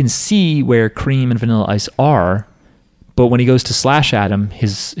mist, so he can see where Cream and Vanilla Ice are. But when he goes to slash at him,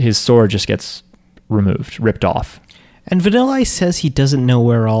 his sword just gets ripped off. And Vanilla Ice says he doesn't know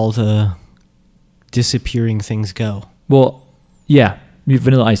where all the disappearing things go. Well, yeah,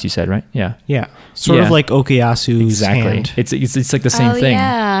 Vanilla Ice, you said, right? Yeah. Yeah. Sort Yeah. of like Okuyasu's Exactly. hand. It's like the same thing.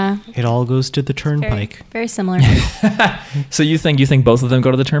 Yeah. It all goes to the Very, turnpike. very similar. So you think both of them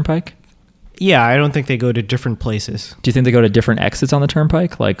go to the turnpike? Yeah, I don't think they go to different places. Do you think they go to different exits on the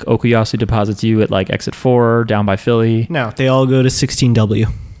turnpike? Like Okuyasu deposits you at like exit 4 down by Philly. No, they all go to 16W.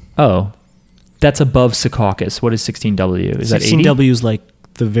 Oh, that's above Secaucus. What is 16W? Is that 80? 16W is like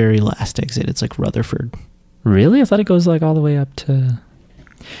the very last exit. It's like Rutherford. Really? I thought it goes like all the way up to...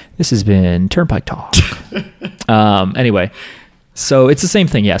 This has been Turnpike Talk. Anyway, so it's the same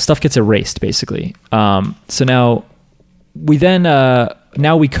thing. Yeah, stuff gets erased, basically. So now we then...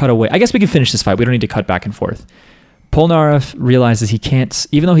 now we cut away. I guess we can finish this fight. We don't need to cut back and forth. Polnareff realizes he can't...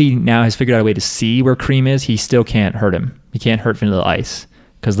 Even though he now has figured out a way to see where Cream is, he still can't hurt him. He can't hurt Vanilla Ice.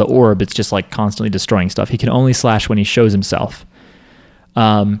 Because the orb, it's just like constantly destroying stuff. He can only slash when he shows himself.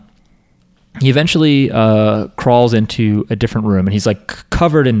 He eventually crawls into a different room, and he's like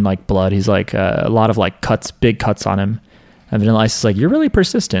covered in like blood. He's like a lot of like cuts, big cuts on him. And Vanilla Ice is like, "You're really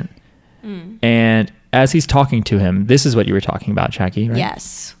persistent." And as he's talking to him, this is what you were talking about, Jackie, right?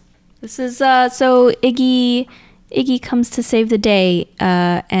 Yes. This is so Iggy comes to save the day,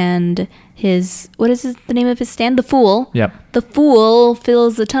 and the name of his stand? The Fool. Yep. The Fool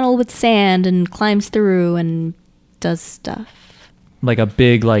fills the tunnel with sand and climbs through and does stuff. Like a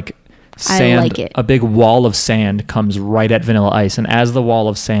big like sand, I like it. a big wall of sand comes right at Vanilla Ice, and as the wall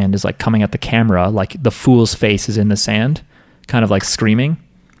of sand is like coming at the camera, like the Fool's face is in the sand, kind of like screaming,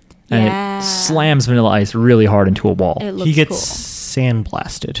 and Yeah. it slams Vanilla Ice really hard into a wall. It looks He gets cool.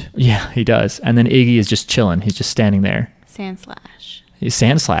 sandblasted. Yeah, he does. And then Iggy is just chilling. He's just standing there. Sand slash. He's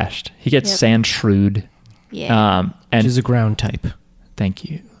sand slashed. He gets Yep. sand shrewd. Yeah. Which And is a ground type. thank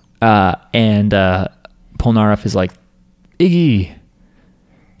you. And Polnareff is like, "Iggy,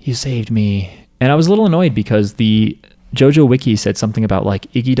 you saved me." And I was a little annoyed because the JoJo Wiki said something about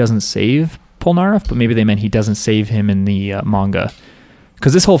like Iggy doesn't save Polnareff, but maybe they meant he doesn't save him in the manga.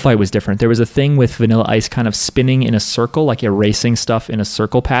 Because this whole fight was different. There was a thing with Vanilla Ice kind of spinning in a circle, like erasing stuff in a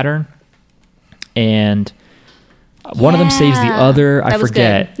circle pattern. And one of them saves the other. I That was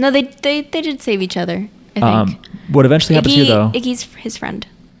forget. good. No, they did save each other, I think. What eventually happens here, though... Iggy's his friend.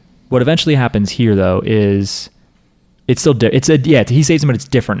 What eventually happens here, though, is it's still he saves him, but it's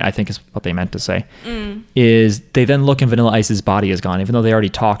different. I think is what they meant to say. Is they then look and Vanilla Ice's body is gone, even though they already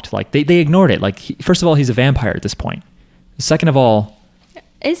talked. Like they ignored it. Like first of all, he's a vampire at this point. Second of all,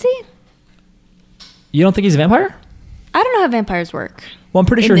 Is he? you don't think he's a vampire? I don't know how vampires work. Well, I'm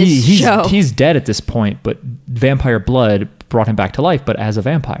pretty In sure this show. he's dead at this point, but vampire blood brought him back to life, but as a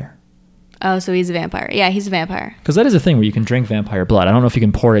vampire. Oh, so he's a vampire. Yeah, he's a vampire. Because that is a thing where you can drink vampire blood. I don't know if you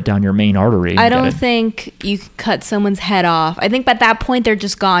can pour it down your main artery. I and get don't it. think you can cut someone's head off. I think by that point they're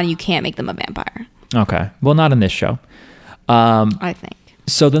just gone. You can't make them a vampire. Okay. Well, not in this show. I think.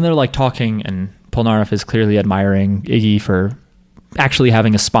 So then they're like talking, and Polnareff is clearly admiring Iggy for actually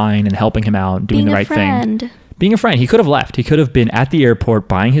having a spine and helping him out, doing Being the a right friend. thing. Being a friend. He could have left. He could have been at the airport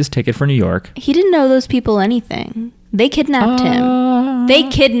buying his ticket for New York. He didn't know those people anything. They kidnapped him. They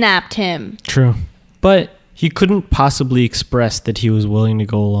kidnapped him. True. But, He couldn't possibly express that he was willing to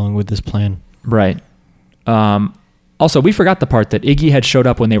go along with this plan. right. Also, we forgot the part that Iggy had showed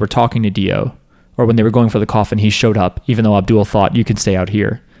up when they were talking to Dio, or when they were going for the coffin. He showed up, even though Abdul thought you can stay out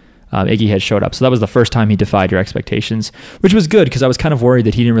here. Iggy had showed up. So that was the first time he defied your expectations, which was good because I was kind of worried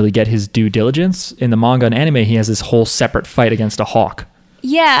that he didn't really get his due diligence. In the manga and anime, he has this whole separate fight against a hawk.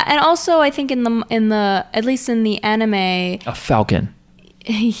 Yeah, and also I think in the at least in the anime, A falcon.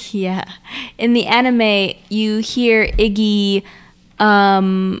 yeah, in the anime you hear Iggy,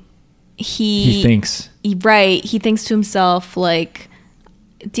 He thinks. he thinks to himself like,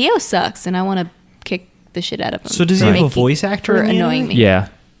 Dio sucks, and I want to kick the shit out of him. So does he Right. have a voice actor for in the annoying anime? me? Yeah.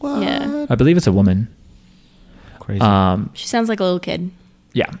 What? Yeah. I believe it's a woman. Crazy. She sounds like a little kid.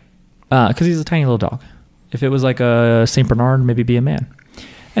 Yeah. Because he's a tiny little dog. If it was like a St. Bernard, maybe be a man.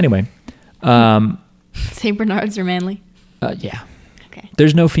 Anyway. Saint Bernards are manly. Yeah. Okay.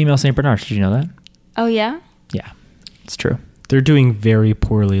 There's no female St. Bernards. Did you know that? Oh yeah. Yeah. It's true. They're doing very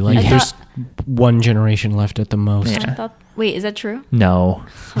poorly. Like I there's thought- one generation left at the most. Yeah. I thought. Wait, is that true? No.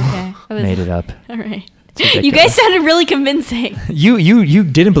 Okay. I was- Made it up. All right. It's You ridiculous. guys sounded really convincing. You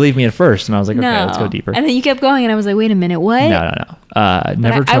didn't believe me at first, and I was like, okay, No. let's go deeper. And then you kept going, and I was like, wait a minute, what? No. But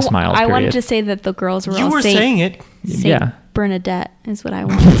Never trust Miles, I period. wanted to say that the girls were You all were Saint, saying it. Saint Yeah. Bernadette is what I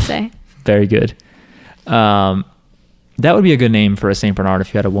wanted to say. Very good. That would be a good name for a St. Bernard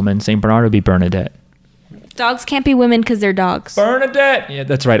if you had a woman. St. Bernard would be Bernadette. Dogs can't be women because they're dogs. Bernadette! Yeah,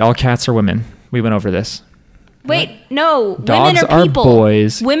 that's right. All cats are women. We went over this. Wait, no. Dogs women are people.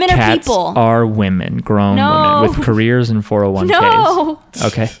 boys. Women cats are people. are women, grown No. women with careers and 401ks. No.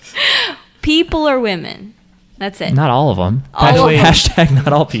 Okay. People are women. That's it. Not all of them. All of them. Hashtag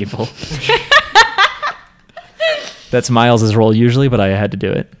not all people. That's Miles's role usually, but I had to do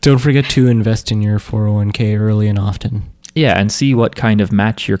it. Don't forget to invest in your 401k early and often. Yeah, and see what kind of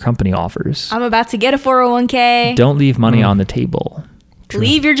match your company offers. I'm about to get a 401k. Don't leave money on the table.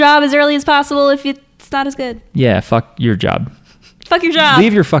 Leave your job as early as possible if it's not as good. Yeah, fuck your job. Fuck your job.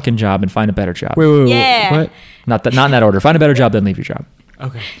 Leave your fucking job and find a better job. Wait, Yeah. what? Not in that order. Find a better job, then leave your job.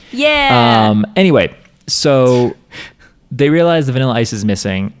 Okay. Yeah. Anyway, so they realize the Vanilla Ice is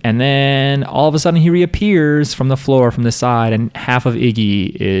missing, and then all of a sudden he reappears from the floor from the side, and half of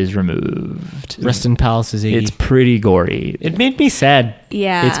Iggy is removed. Reston Palace is Iggy. It's pretty gory. It made me sad.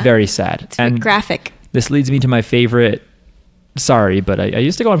 yeah. It's very sad. It's very graphic. This leads me to my favorite. Sorry, but I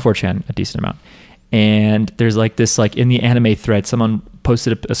used to go on 4chan a decent amount. And there's like this, like in the anime thread, someone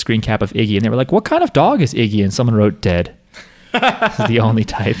posted a screen cap of Iggy, and they were like, "What kind of dog is Iggy?" And someone wrote "dead." This is the only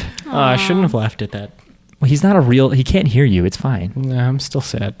type. I shouldn't have laughed at that. Well, he's not a real. He can't hear you. It's fine. No, I'm still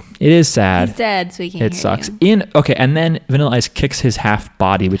sad. It is sad. He's dead, so he can't It hear sucks. you. Okay, and then Vanilla Ice kicks his half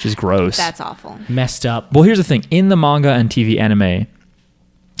body, which is gross. That's awful. Messed up. Well, here's the thing. In the manga and TV anime,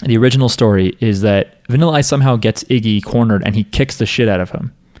 the original story is that Vanilla Ice somehow gets Iggy cornered and he kicks the shit out of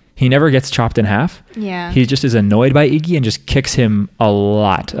him. He never gets chopped in half. Yeah. He just is annoyed by Iggy and just kicks him a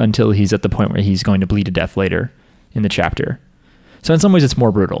lot until he's at the point where he's going to bleed to death later in the chapter. So in some ways it's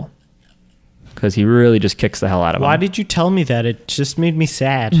more brutal because he really just kicks the hell out of him. Why did you tell me that? It just made me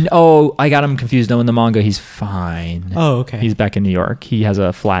sad. Oh, I got him confused. No, in the manga he's fine. Oh, okay. He's back in New York. He has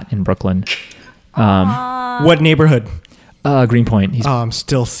a flat in Brooklyn. What neighborhood? Greenpoint. He's Oh, I'm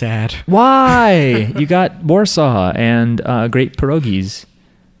still sad. Why? You got Warsaw and great pierogies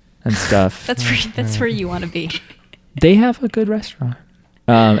and stuff. That's where you want to be. They have a good restaurant.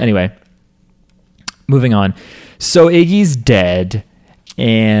 Anyway, moving on. So Iggy's dead,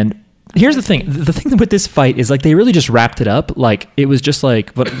 and here's the thing. The thing with this fight is like they really just wrapped it up. Like it was just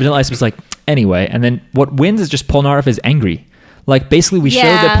like what Vanilla Ice was like anyway, and then what wins is just Polnareff is angry. Like basically we showed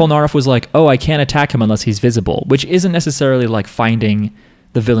that Yeah. Polnareff was like, oh, I can't attack him unless he's visible, which isn't necessarily like finding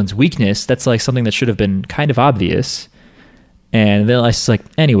the villain's weakness. That's like something that should have been kind of obvious. And then it's like,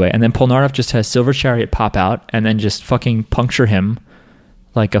 anyway, and then Polnareff just has Silver Chariot pop out and then just fucking puncture him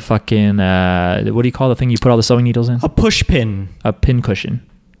like a fucking, what do you call the thing you put all the sewing needles in? A push pin. A pin cushion.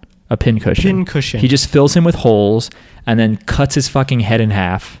 A pin cushion. Pin cushion. He just fills him with holes and then cuts his fucking head in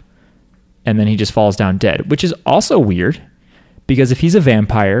half, and then he just falls down dead, which is also weird because if he's a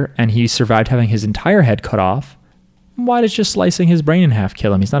vampire and he survived having his entire head cut off, why does just slicing his brain in half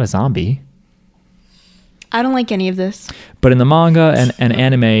kill him? He's not a zombie. I don't like any of this. But in the manga and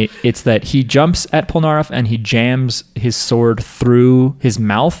anime, it's that he jumps at Polnareff and he jams his sword through his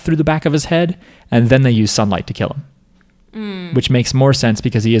mouth, through the back of his head, and then they use sunlight to kill him. Which makes more sense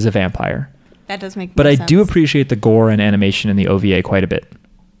because he is a vampire. That does make But more I sense. do appreciate the gore and animation in the OVA quite a bit.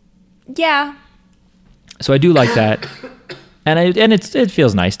 Yeah. So I do like that. And it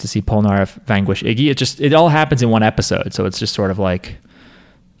feels nice to see Polnareff vanquish Iggy. It all happens in one episode, so it's just sort of like,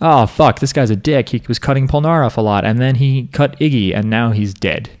 oh fuck, this guy's a dick. He was cutting Polnareff a lot, and then he cut Iggy, and now he's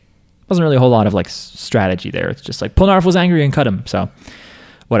dead. Wasn't really a whole lot of like strategy there. It's just like Polnareff was angry and cut him, so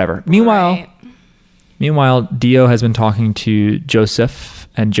whatever. Right. Meanwhile, Dio has been talking to Joseph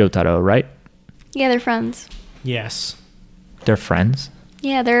and Jotaro, right? Yeah, they're friends. Yes. They're friends.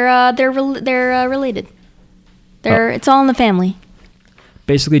 Yeah, they're related. It's all in the family.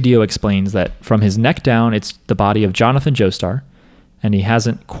 Basically, Dio explains that from his neck down, it's the body of Jonathan Joestar, and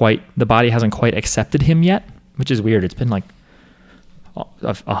the body hasn't quite accepted him yet, which is weird. It's been like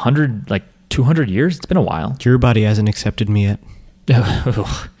 100, like 200 years. It's been a while. Your body hasn't accepted me yet.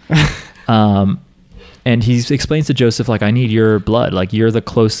 And he explains to Joseph, like, I need your blood. Like, you're the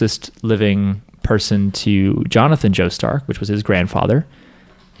closest living person to Jonathan Joestar, which was his grandfather.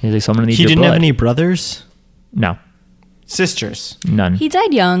 He's like, so I'm gonna need He your didn't blood. have any brothers? No, Sisters? none. He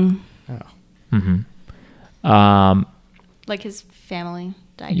died young. Oh. Like his family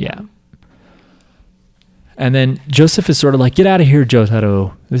died Yeah. young. And then Joseph is sort of like, get out of here,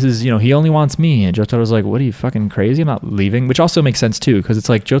 Jotaro. This is, he only wants me. And Jotaro's like, what are you, fucking crazy? I'm not leaving. Which also makes sense too, because it's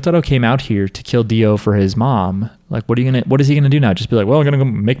like Jotaro came out here to kill Dio for his mom. Like, what is he gonna do now? Just be like, well, I'm gonna go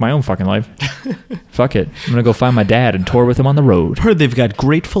make my own fucking life. Fuck it. I'm gonna go find my dad and tour with him on the road. Heard they've got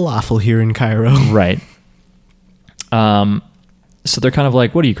great falafel here in Cairo. Right. So they're kind of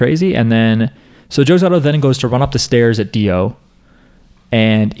like, what are you, crazy? And then, so Jotaro then goes to run up the stairs at Dio.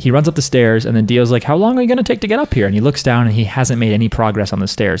 And he runs up the stairs, and then Dio's like, how long are you going to take to get up here? And he looks down, and he hasn't made any progress on the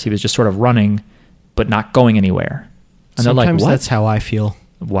stairs. He was just sort of running but not going anywhere. And Sometimes they're like, what? that's how I feel.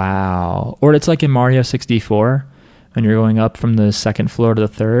 Wow. Or it's like in Mario 64 when you're going up from the second floor to the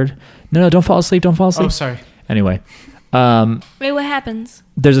third. No, don't fall asleep. Don't fall asleep. Oh, sorry. Anyway, Wait, what happens?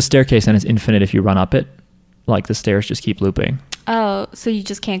 there's a staircase and it's infinite if you run up it. Like the stairs just keep looping Oh, so you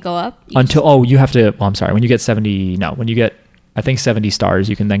just can't go up? until, you have to, well, I'm sorry. When you get 70, no, when you get, I think 70 stars,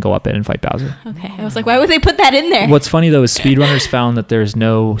 you can then go up it and fight Bowser. Okay. I was like, why would they put that in there? What's funny though is speedrunners found that there's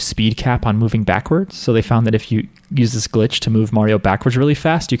no speed cap on moving backwards. So they found that if you use this glitch to move Mario backwards really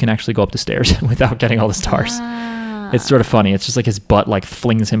fast, you can actually go up the stairs without getting all the stars. Ah. It's sort of funny. It's just like his butt like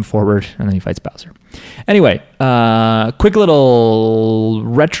flings him forward and then he fights Bowser. Anyway, quick little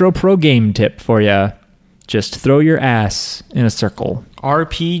retro pro game tip for you. Just throw your ass in a circle.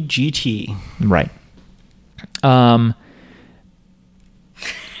 RPGT. Right.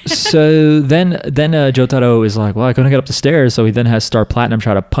 So then Jotaro is like, well, I couldn't get up the stairs, so he then has Star Platinum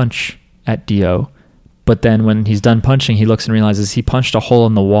try to punch at Dio. But then when he's done punching, he looks and realizes he punched a hole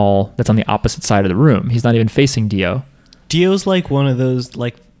in the wall that's on the opposite side of the room. He's not even facing Dio. Dio's like one of those,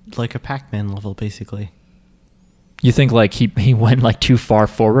 like a Pac-Man level, basically. You think like he went like too far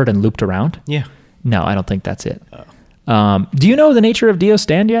forward and looped around? Yeah. No, I don't think that's it. Do you know the nature of Dio's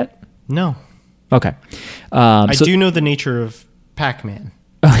stand yet? No. Okay. I do know the nature of Pac-Man.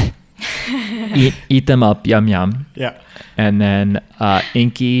 eat them up, yum yum. Yeah. And then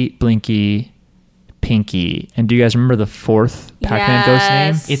Inky, Blinky, Pinky. And do you guys remember the fourth Pac-Man ghost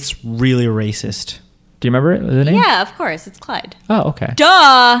name? Yes. It's really racist. Do you remember the name? Yeah, of course. It's Clyde. Oh, okay.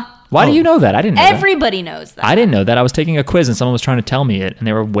 Duh. Why do you know that? I didn't know that. Everybody knows that. I didn't know that. I was taking a quiz and someone was trying to tell me it, and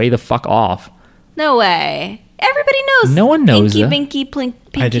they were way the fuck off. No way. Everybody knows. No one knows Inky, that. Pinky,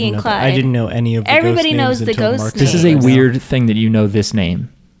 I didn't and know Clyde. that. I didn't know any of the Everybody ghost knows names the until ghost Mark names. This is a Names. weird thing that you know this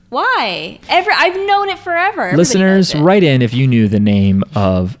name. Why? I've known it forever. Everybody Listeners, knows it. write in if you knew the name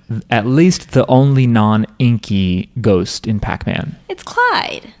of at least the only non-Inky ghost in Pac-Man. It's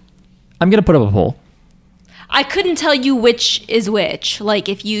Clyde. I'm going to put up a poll. I couldn't tell you which is which. Like,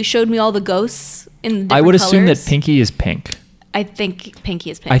 if you showed me all the ghosts in different I would assume that colors, Pinky is pink. I think Pinky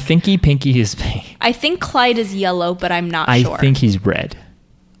is pink. I think Pinky is pink. I think Clyde is yellow, but I'm not I sure. think he's red.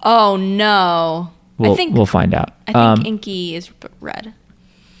 Oh, no. We'll find out. I think Inky is red.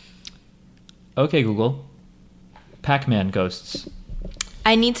 Okay, Google. Pac-Man ghosts.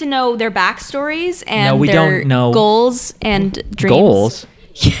 I need to know their backstories and No, we their don't know. goals and dreams. Goals?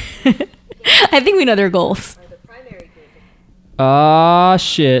 I think we know their goals. Ah,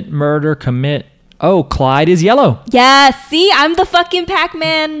 shit. Murder, commit. Oh, Clyde is yellow. Yeah, see? I'm the fucking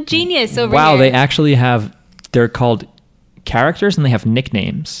Pac-Man genius over Wow, here. they actually have, they're called characters and they have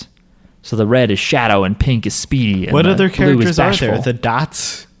nicknames. So the red is Shadow and pink is Speedy. And What the other blue is characters are there? Bashful. The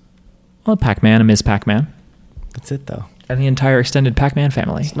dots? Well, Pac-Man and Ms. Pac-Man. That's it, though. And the entire extended Pac-Man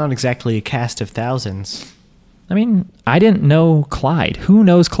family. It's not exactly a cast of thousands. I mean, I didn't know Clyde. Who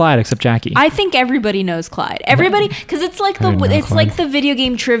knows Clyde except Jackie? I think everybody knows Clyde. Everybody, because it's like I didn't know like Clyde. the video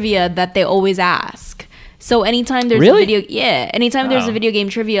game trivia that they always ask. So anytime there's Really? a anytime there's Oh. a video game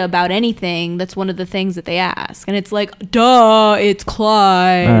trivia about anything, that's one of the things that they ask, and it's like, duh, it's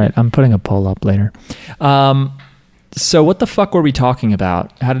Clyde. All right, I'm putting a poll up later. So what the fuck were we talking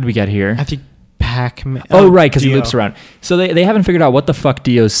about? How did we get here? I think Pac-Man. Oh, right, because he Dio. loops around. So they haven't figured out what the fuck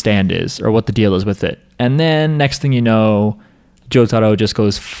Dio's stand is or what the deal is with it. And then next thing you know, Jotaro just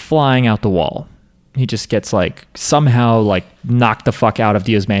goes flying out the wall. He just gets like somehow like knocked the fuck out of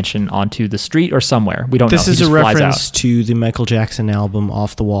Dio's mansion onto the street or somewhere. We don't know. This He is a just flies reference out. to the Michael Jackson album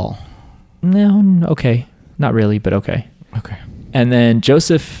Off the Wall. No, okay. Not really, but okay. Okay. And then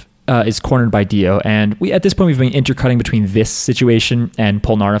Joseph is cornered by Dio, and we at this point we've been intercutting between this situation and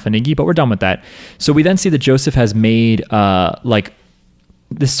Polnareff and Iggy, but we're done with that. So we then see that Joseph has made like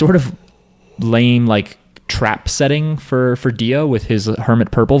this sort of lame like trap setting for Dio with his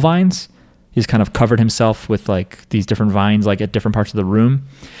hermit purple vines. He's kind of covered himself with like these different vines like at different parts of the room.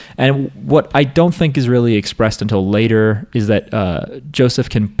 And what I don't think is really expressed until later is that Joseph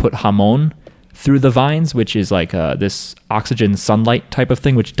can put Hamon through the vines, which is like this oxygen sunlight type of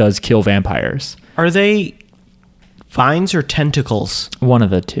thing, which does kill vampires. Are they vines or tentacles? One of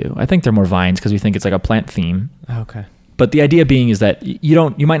the two. I think they're more vines because we think it's like a plant theme. Okay. But the idea being is that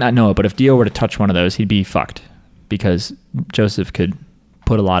you might not know it, but if Dio were to touch one of those, he'd be fucked because Joseph could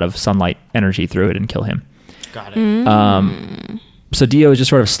put a lot of sunlight energy through it and kill him. Got it. So Dio is just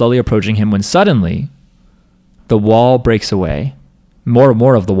sort of slowly approaching him when suddenly the wall breaks away.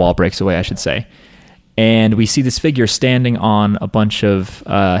 More of the wall breaks away, I should say. And we see this figure standing on a bunch of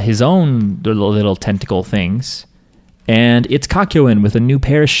his own little tentacle things. And it's Kakyoin with a new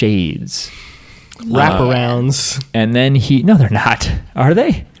pair of shades. Wraparounds. And then no, they're not. Are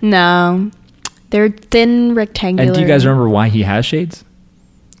they? No. They're thin, rectangular. And do you guys remember why he has shades?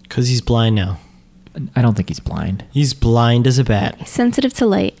 Because he's blind now. I don't think he's blind. He's blind as a bat. Sensitive to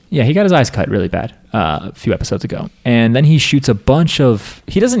light. Yeah, he got his eyes cut really bad a few episodes ago. And then he shoots a bunch of...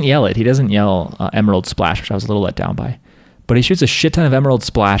 He doesn't yell it. He doesn't yell Emerald Splash, which I was a little let down by. But he shoots a shit ton of Emerald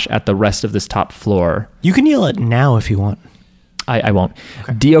Splash at the rest of this top floor. You can yell it now if you want. I won't.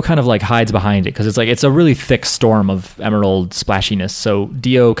 Okay. Dio kind of like hides behind it because it's a really thick storm of emerald splashiness. So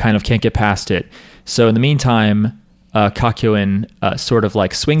Dio kind of can't get past it. So in the meantime... Kakyoin sort of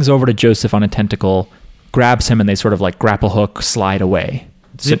like swings over to Joseph on a tentacle, grabs him, and they sort of like grapple hook slide away.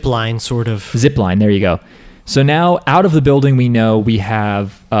 Zip line, sort of. Zip line, there you go. So now out of the building, we know we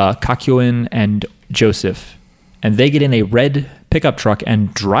have Kakyoin and Joseph, and they get in a red pickup truck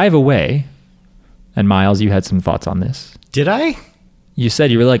and drive away. And Miles, you had some thoughts on this. Did I? You said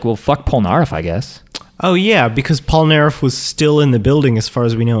you were like, well, fuck Polnareff, I guess. Oh, yeah, because Polnareff was still in the building as far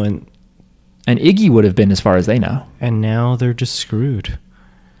as we know, And Iggy would have been as far as they know. and now they're just screwed.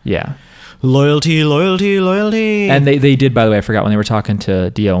 Yeah. Loyalty, loyalty, loyalty. And they did, by the way, I forgot when they were talking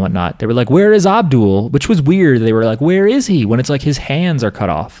to Dio and whatnot. They were like, where is Abdul? Which was weird. They were like, where is he? When it's like his hands are cut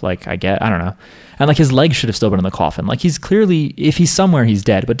off. Like, I don't know. And like his legs should have still been in the coffin. Like he's clearly, if he's somewhere, he's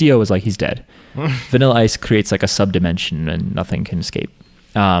dead. But Dio was like, he's dead. Vanilla Ice creates like a subdimension and nothing can escape.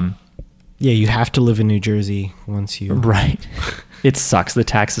 Yeah, you have to live in New Jersey once you... Right. It sucks. The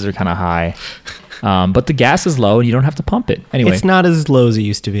taxes are kind of high. But the gas is low and you don't have to pump it. Anyway. It's not as low as it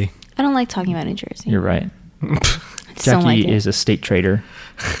used to be. I don't like talking about New Jersey. You're right. I just Jackie don't like it. is a state traitor.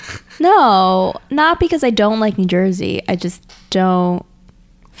 No, not because I don't like New Jersey. I just don't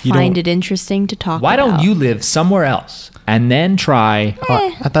You find don't- it interesting to talk Why about. don't you live somewhere else and then try...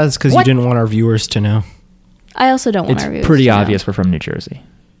 I thought it's because you What? didn't want our viewers to know. I also don't want It's our viewers pretty to know. obvious we're from New Jersey.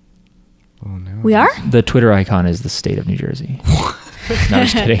 Oh, no. We are? The Twitter icon is the state of New Jersey. No, I'm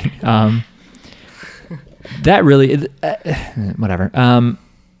just kidding. That really... whatever.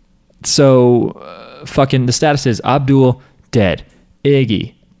 So, fucking... The status is Abdul, dead.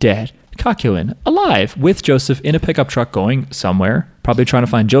 Iggy, dead. Kakyoin, alive, with Joseph in a pickup truck going somewhere. Probably trying to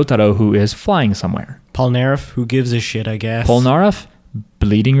find Jotaro, who is flying somewhere. Polnareff, who gives a shit, I guess. Polnareff,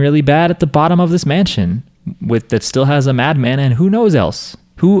 bleeding really bad at the bottom of this mansion. That still has a madman, and who knows else?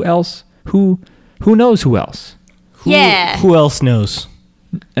 Who else? Who knows who else? Yeah. Who else knows?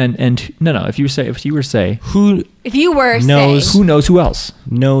 And no, if you were to say Who If you were Knows. saying, who knows who else?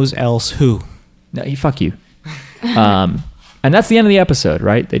 knows else who? No, fuck you. And that's the end of the episode,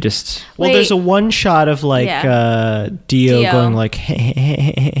 right? They just Well, Wait. there's a one shot of like Dio Dio. going like,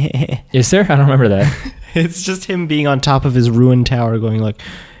 is there? I don't remember that. it's just him being on top of his ruined tower going like,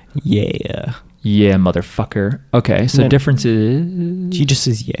 yeah. Yeah, motherfucker. Okay, so No. difference is He just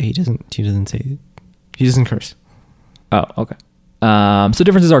says yeah. He doesn't say. He doesn't curse. oh okay. So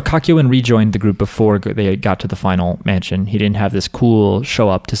differences are Kakyoin rejoined the group before they got to the final mansion. He didn't have this cool show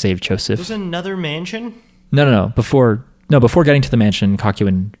up to save Joseph. There's another mansion. No. Before getting to the mansion,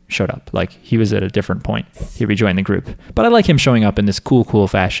 Kakyoin showed up. Like he was at a different point. He rejoined the group. But I like him showing up in this cool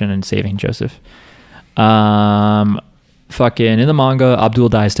fashion and saving Joseph. Fucking in the manga, Abdul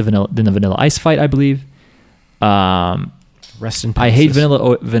dies in the Vanilla Ice fight, I believe. Rest in peace. I hate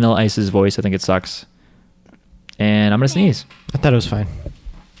Vanilla Ice's voice. I think it sucks. And I'm gonna sneeze. I thought it was fine.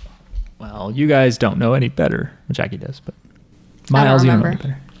 Well, you guys don't know any better. Jackie does, but I don't Miles, you don't know any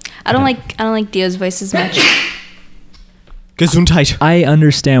remember. better. I don't like Dio's voice as much. Gesundheit. I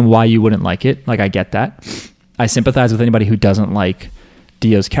understand why you wouldn't like it. Like, I get that. I sympathize with anybody who doesn't like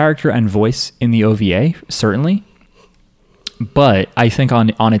Dio's character and voice in the OVA, certainly. But I think on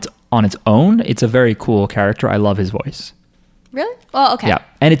its own, it's a very cool character. I love his voice. Really? Oh, okay. Yeah,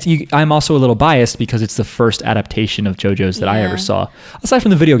 and I'm also a little biased because it's the first adaptation of JoJo's that I Yeah. ever saw. Aside from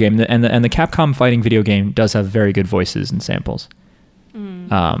the video game, and the Capcom fighting video game does have very good voices and samples,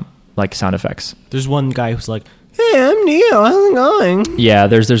 like sound effects. There's one guy who's like, "Hey, I'm Neo. How's it going?" Yeah,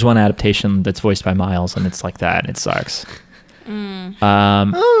 there's one adaptation that's voiced by Miles, and it's like that. And it sucks. I'm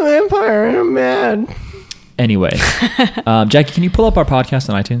a vampire and I'm mad. Anyway, Jackie, can you pull up our podcast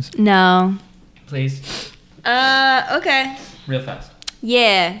on iTunes, No. please? Okay. Real fast.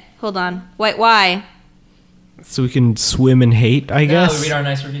 Yeah. Hold on. Wait, why? So we can swim in hate, I guess. No, we read our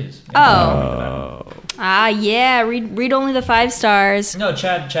nice reviews. Oh. Yeah. Read only the 5 stars. No,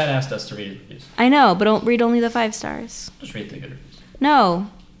 Chad asked us to read reviews. I know, but don't read only the 5 stars. Just read the good reviews. No,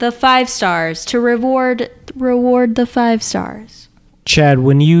 the 5 stars to reward the 5 stars. Chad,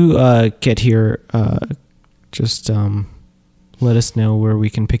 when you get here, just let us know where we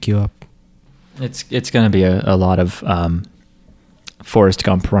can pick you up. It's going to be a lot of Forrest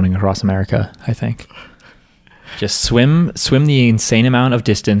Gump running across America, I think. Just swim the insane amount of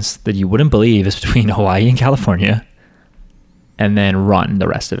distance that you wouldn't believe is between Hawaii and California, and then run the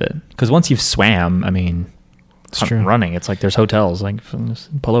rest of it. Because once you've swam, I mean, It's true. running, it's like there's hotels, like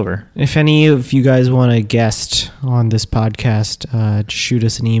just pull over. If any of you guys want a guest on this podcast, just shoot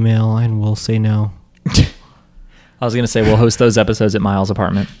us an email and we'll say no. I was gonna say we'll host those episodes at Miles'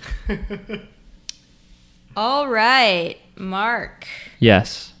 apartment. All right, Mark,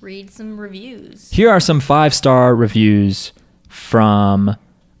 Yes. read some reviews. Here are some 5-star reviews from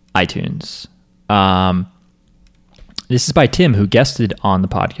iTunes. This is by Tim, who guested on the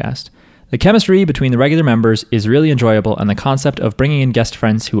podcast. The chemistry between the regular members is really enjoyable, and the concept of bringing in guest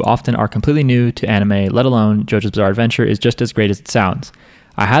friends who often are completely new to anime, let alone JoJo's Bizarre Adventure, is just as great as it sounds.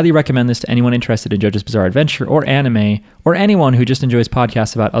 I highly recommend this to anyone interested in JoJo's Bizarre Adventure or anime, or anyone who just enjoys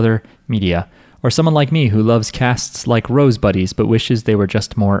podcasts about other media, or someone like me who loves casts like Rose Buddies but wishes they were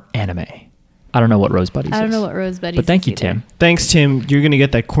just more anime. I don't know what Rose Buddies is. I don't know what Rose Buddies But thank you, is either. Tim. Thanks, Tim. You're going to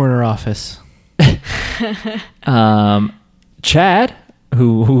get that corner office. Chad,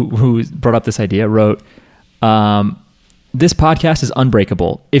 who brought up this idea, wrote, this podcast is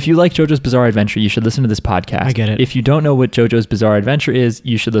unbreakable. If you like JoJo's Bizarre Adventure, you should listen to this podcast. I get it. If you don't know what JoJo's Bizarre Adventure is,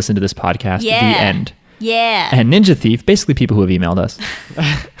 you should listen to this podcast. Yeah. The end. Yeah. And Ninja Thief, basically people who have emailed us,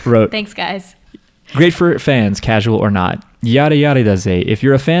 wrote, Thanks, guys. great for fans, casual or not. Yada yada daze. If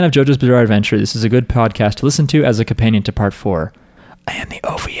you're a fan of JoJo's Bizarre Adventure, this is a good podcast to listen to as a companion to part 4. And the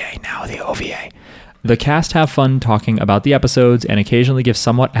OVA, now the OVA. The cast have fun talking about the episodes and occasionally give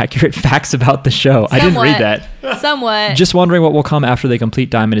somewhat accurate facts about the show. I didn't read that. Somewhat. Just wondering what will come after they complete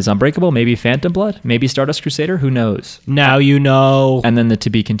Diamond is Unbreakable. Maybe Phantom Blood? Maybe Stardust Crusader? Who knows? Now you know. And then the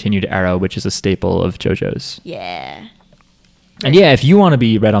to be continued Arrow, which is a staple of JoJo's. Yeah. And yeah, if you want to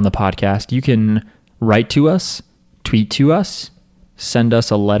be read on the podcast, you can write to us, tweet to us, send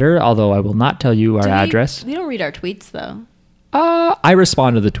us a letter, although I will not tell you our address. We don't read our tweets, though. I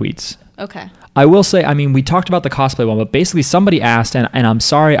respond to the tweets. Okay. I will say, I mean, we talked about the cosplay one, but basically somebody asked, and I'm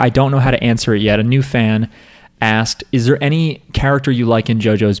sorry, I don't know how to answer it yet. A new fan asked, is there any character you like in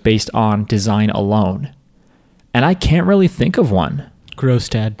JoJo's based on design alone? And I can't really think of one.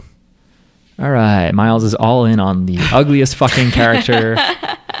 Grostad. All right, Miles is all in on the ugliest fucking character.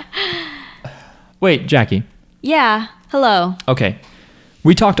 Wait, Jackie. Yeah. Hello. Okay.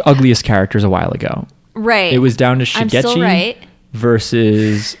 We talked ugliest characters a while ago. Right. It was down to I'm still Shigechi right.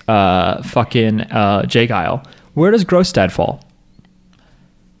 versus fucking Jay Guile. Where does Grostad fall?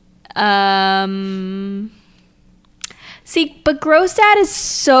 See, but Grostad is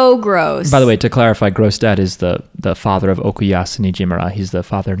so gross. By the way, to clarify, Grostad is the father of Okuyasu Nijimura. He's the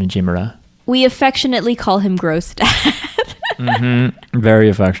father of Nijimura. We affectionately call him Grostad. Very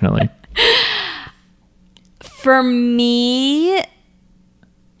affectionately. For me,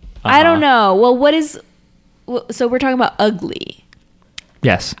 I don't know. Well, so we're talking about ugly.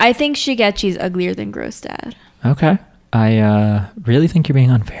 Yes. I think Shigechi's uglier than Grostad. Okay. I really think you're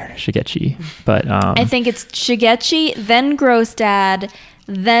being unfair to Shigechi, but I think it's Shigechi, then Grostad,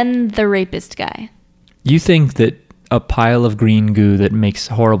 then the rapist guy. you think that a pile of green goo that makes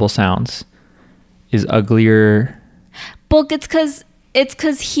horrible sounds is uglier, Book, it's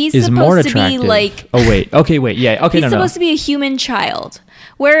because he's is more supposed to be attractive. like Oh wait. Okay, wait. Yeah. Okay, he's no. supposed to be a human child,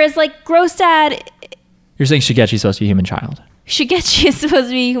 whereas like Grostad, You're saying Shigechi's supposed to be a human child. Shigechi is supposed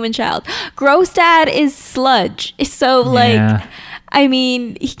to be a human child. Grostad is sludge. So like, Yeah. I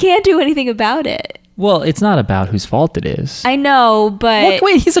mean, he can't do anything about it. Well, it's not about whose fault it is. I know, but Look,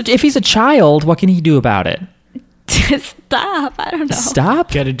 wait, if he's a child, what can he do about it? stop. I don't know.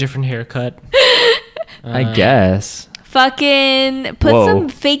 Stop? Get a different haircut. I guess. Fucking put Whoa. some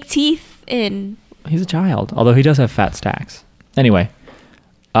fake teeth in. He's a child, although he does have fat stacks. Anyway,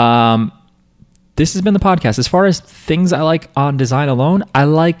 this has been the podcast. As far as things I like on design alone, I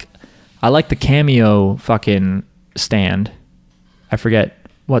like the cameo fucking stand. I forget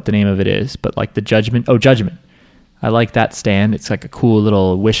what the name of it is, but like the Judgment. Oh, Judgment. I like that stand. It's like a cool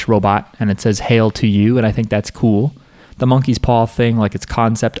little wish robot, and it says "Hail to you," and I think that's cool. The monkey's paw thing, like its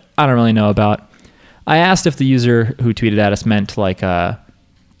concept, I don't really know about. I asked if the user who tweeted at us meant like a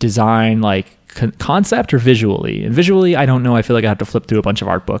design, like concept, or visually. And visually, I don't know. I feel like I have to flip through a bunch of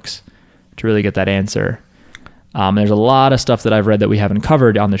art books to really get that answer. There's a lot of stuff that I've read that we haven't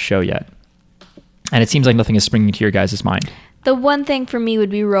covered on the show yet, and it seems like nothing is springing to your guys' mind. The one thing for me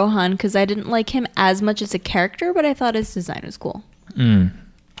would be Rohan because I didn't like him as much as a character, but I thought his design was cool. I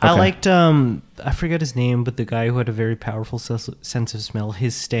Okay. liked, I forget his name, but the guy who had a very powerful sense of smell,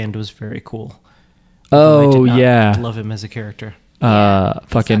 his stand was very cool. Although I did Oh not yeah, love him as a character. Yeah, he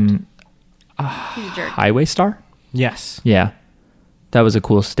fucking He's a jerk. Highway Star. Yes. Yeah, That was a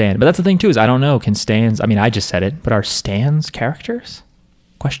cool stand. But that's the thing too, is I don't know, can stands, I mean, I just said it, but are stands characters?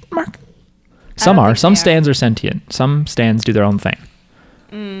 Question mark? Some don't are. think Some they are. stands are sentient. Some stands do their own thing.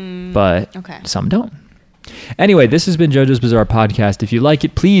 But okay. some don't. Anyway, this has been JoJo's Bizarre Podcast. If you like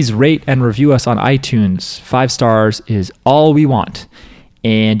it, please rate and review us on iTunes. 5 stars is all we want.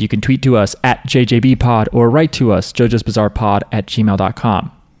 And you can tweet to us at JJBpod or write to us,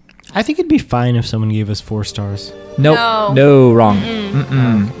 jojosbizarrepod@gmail.com. I think it'd be fine if someone gave us 4 stars. Nope. No. Wrong.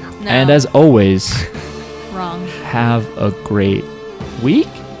 Mm-mm. No. And as always, Wrong. have a great week.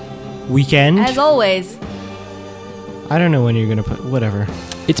 Weekend? As always. I don't know when you're going to put... Whatever.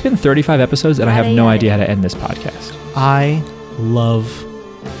 It's been 35 episodes, and I have no Yada, idea how yada. to end this podcast. I love...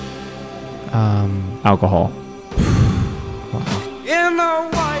 Alcohol. In a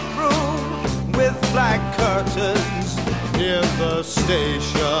white room with black curtains near the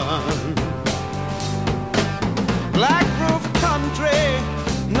station. Black roof country,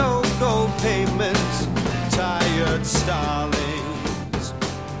 no gold pavement, tired starlings.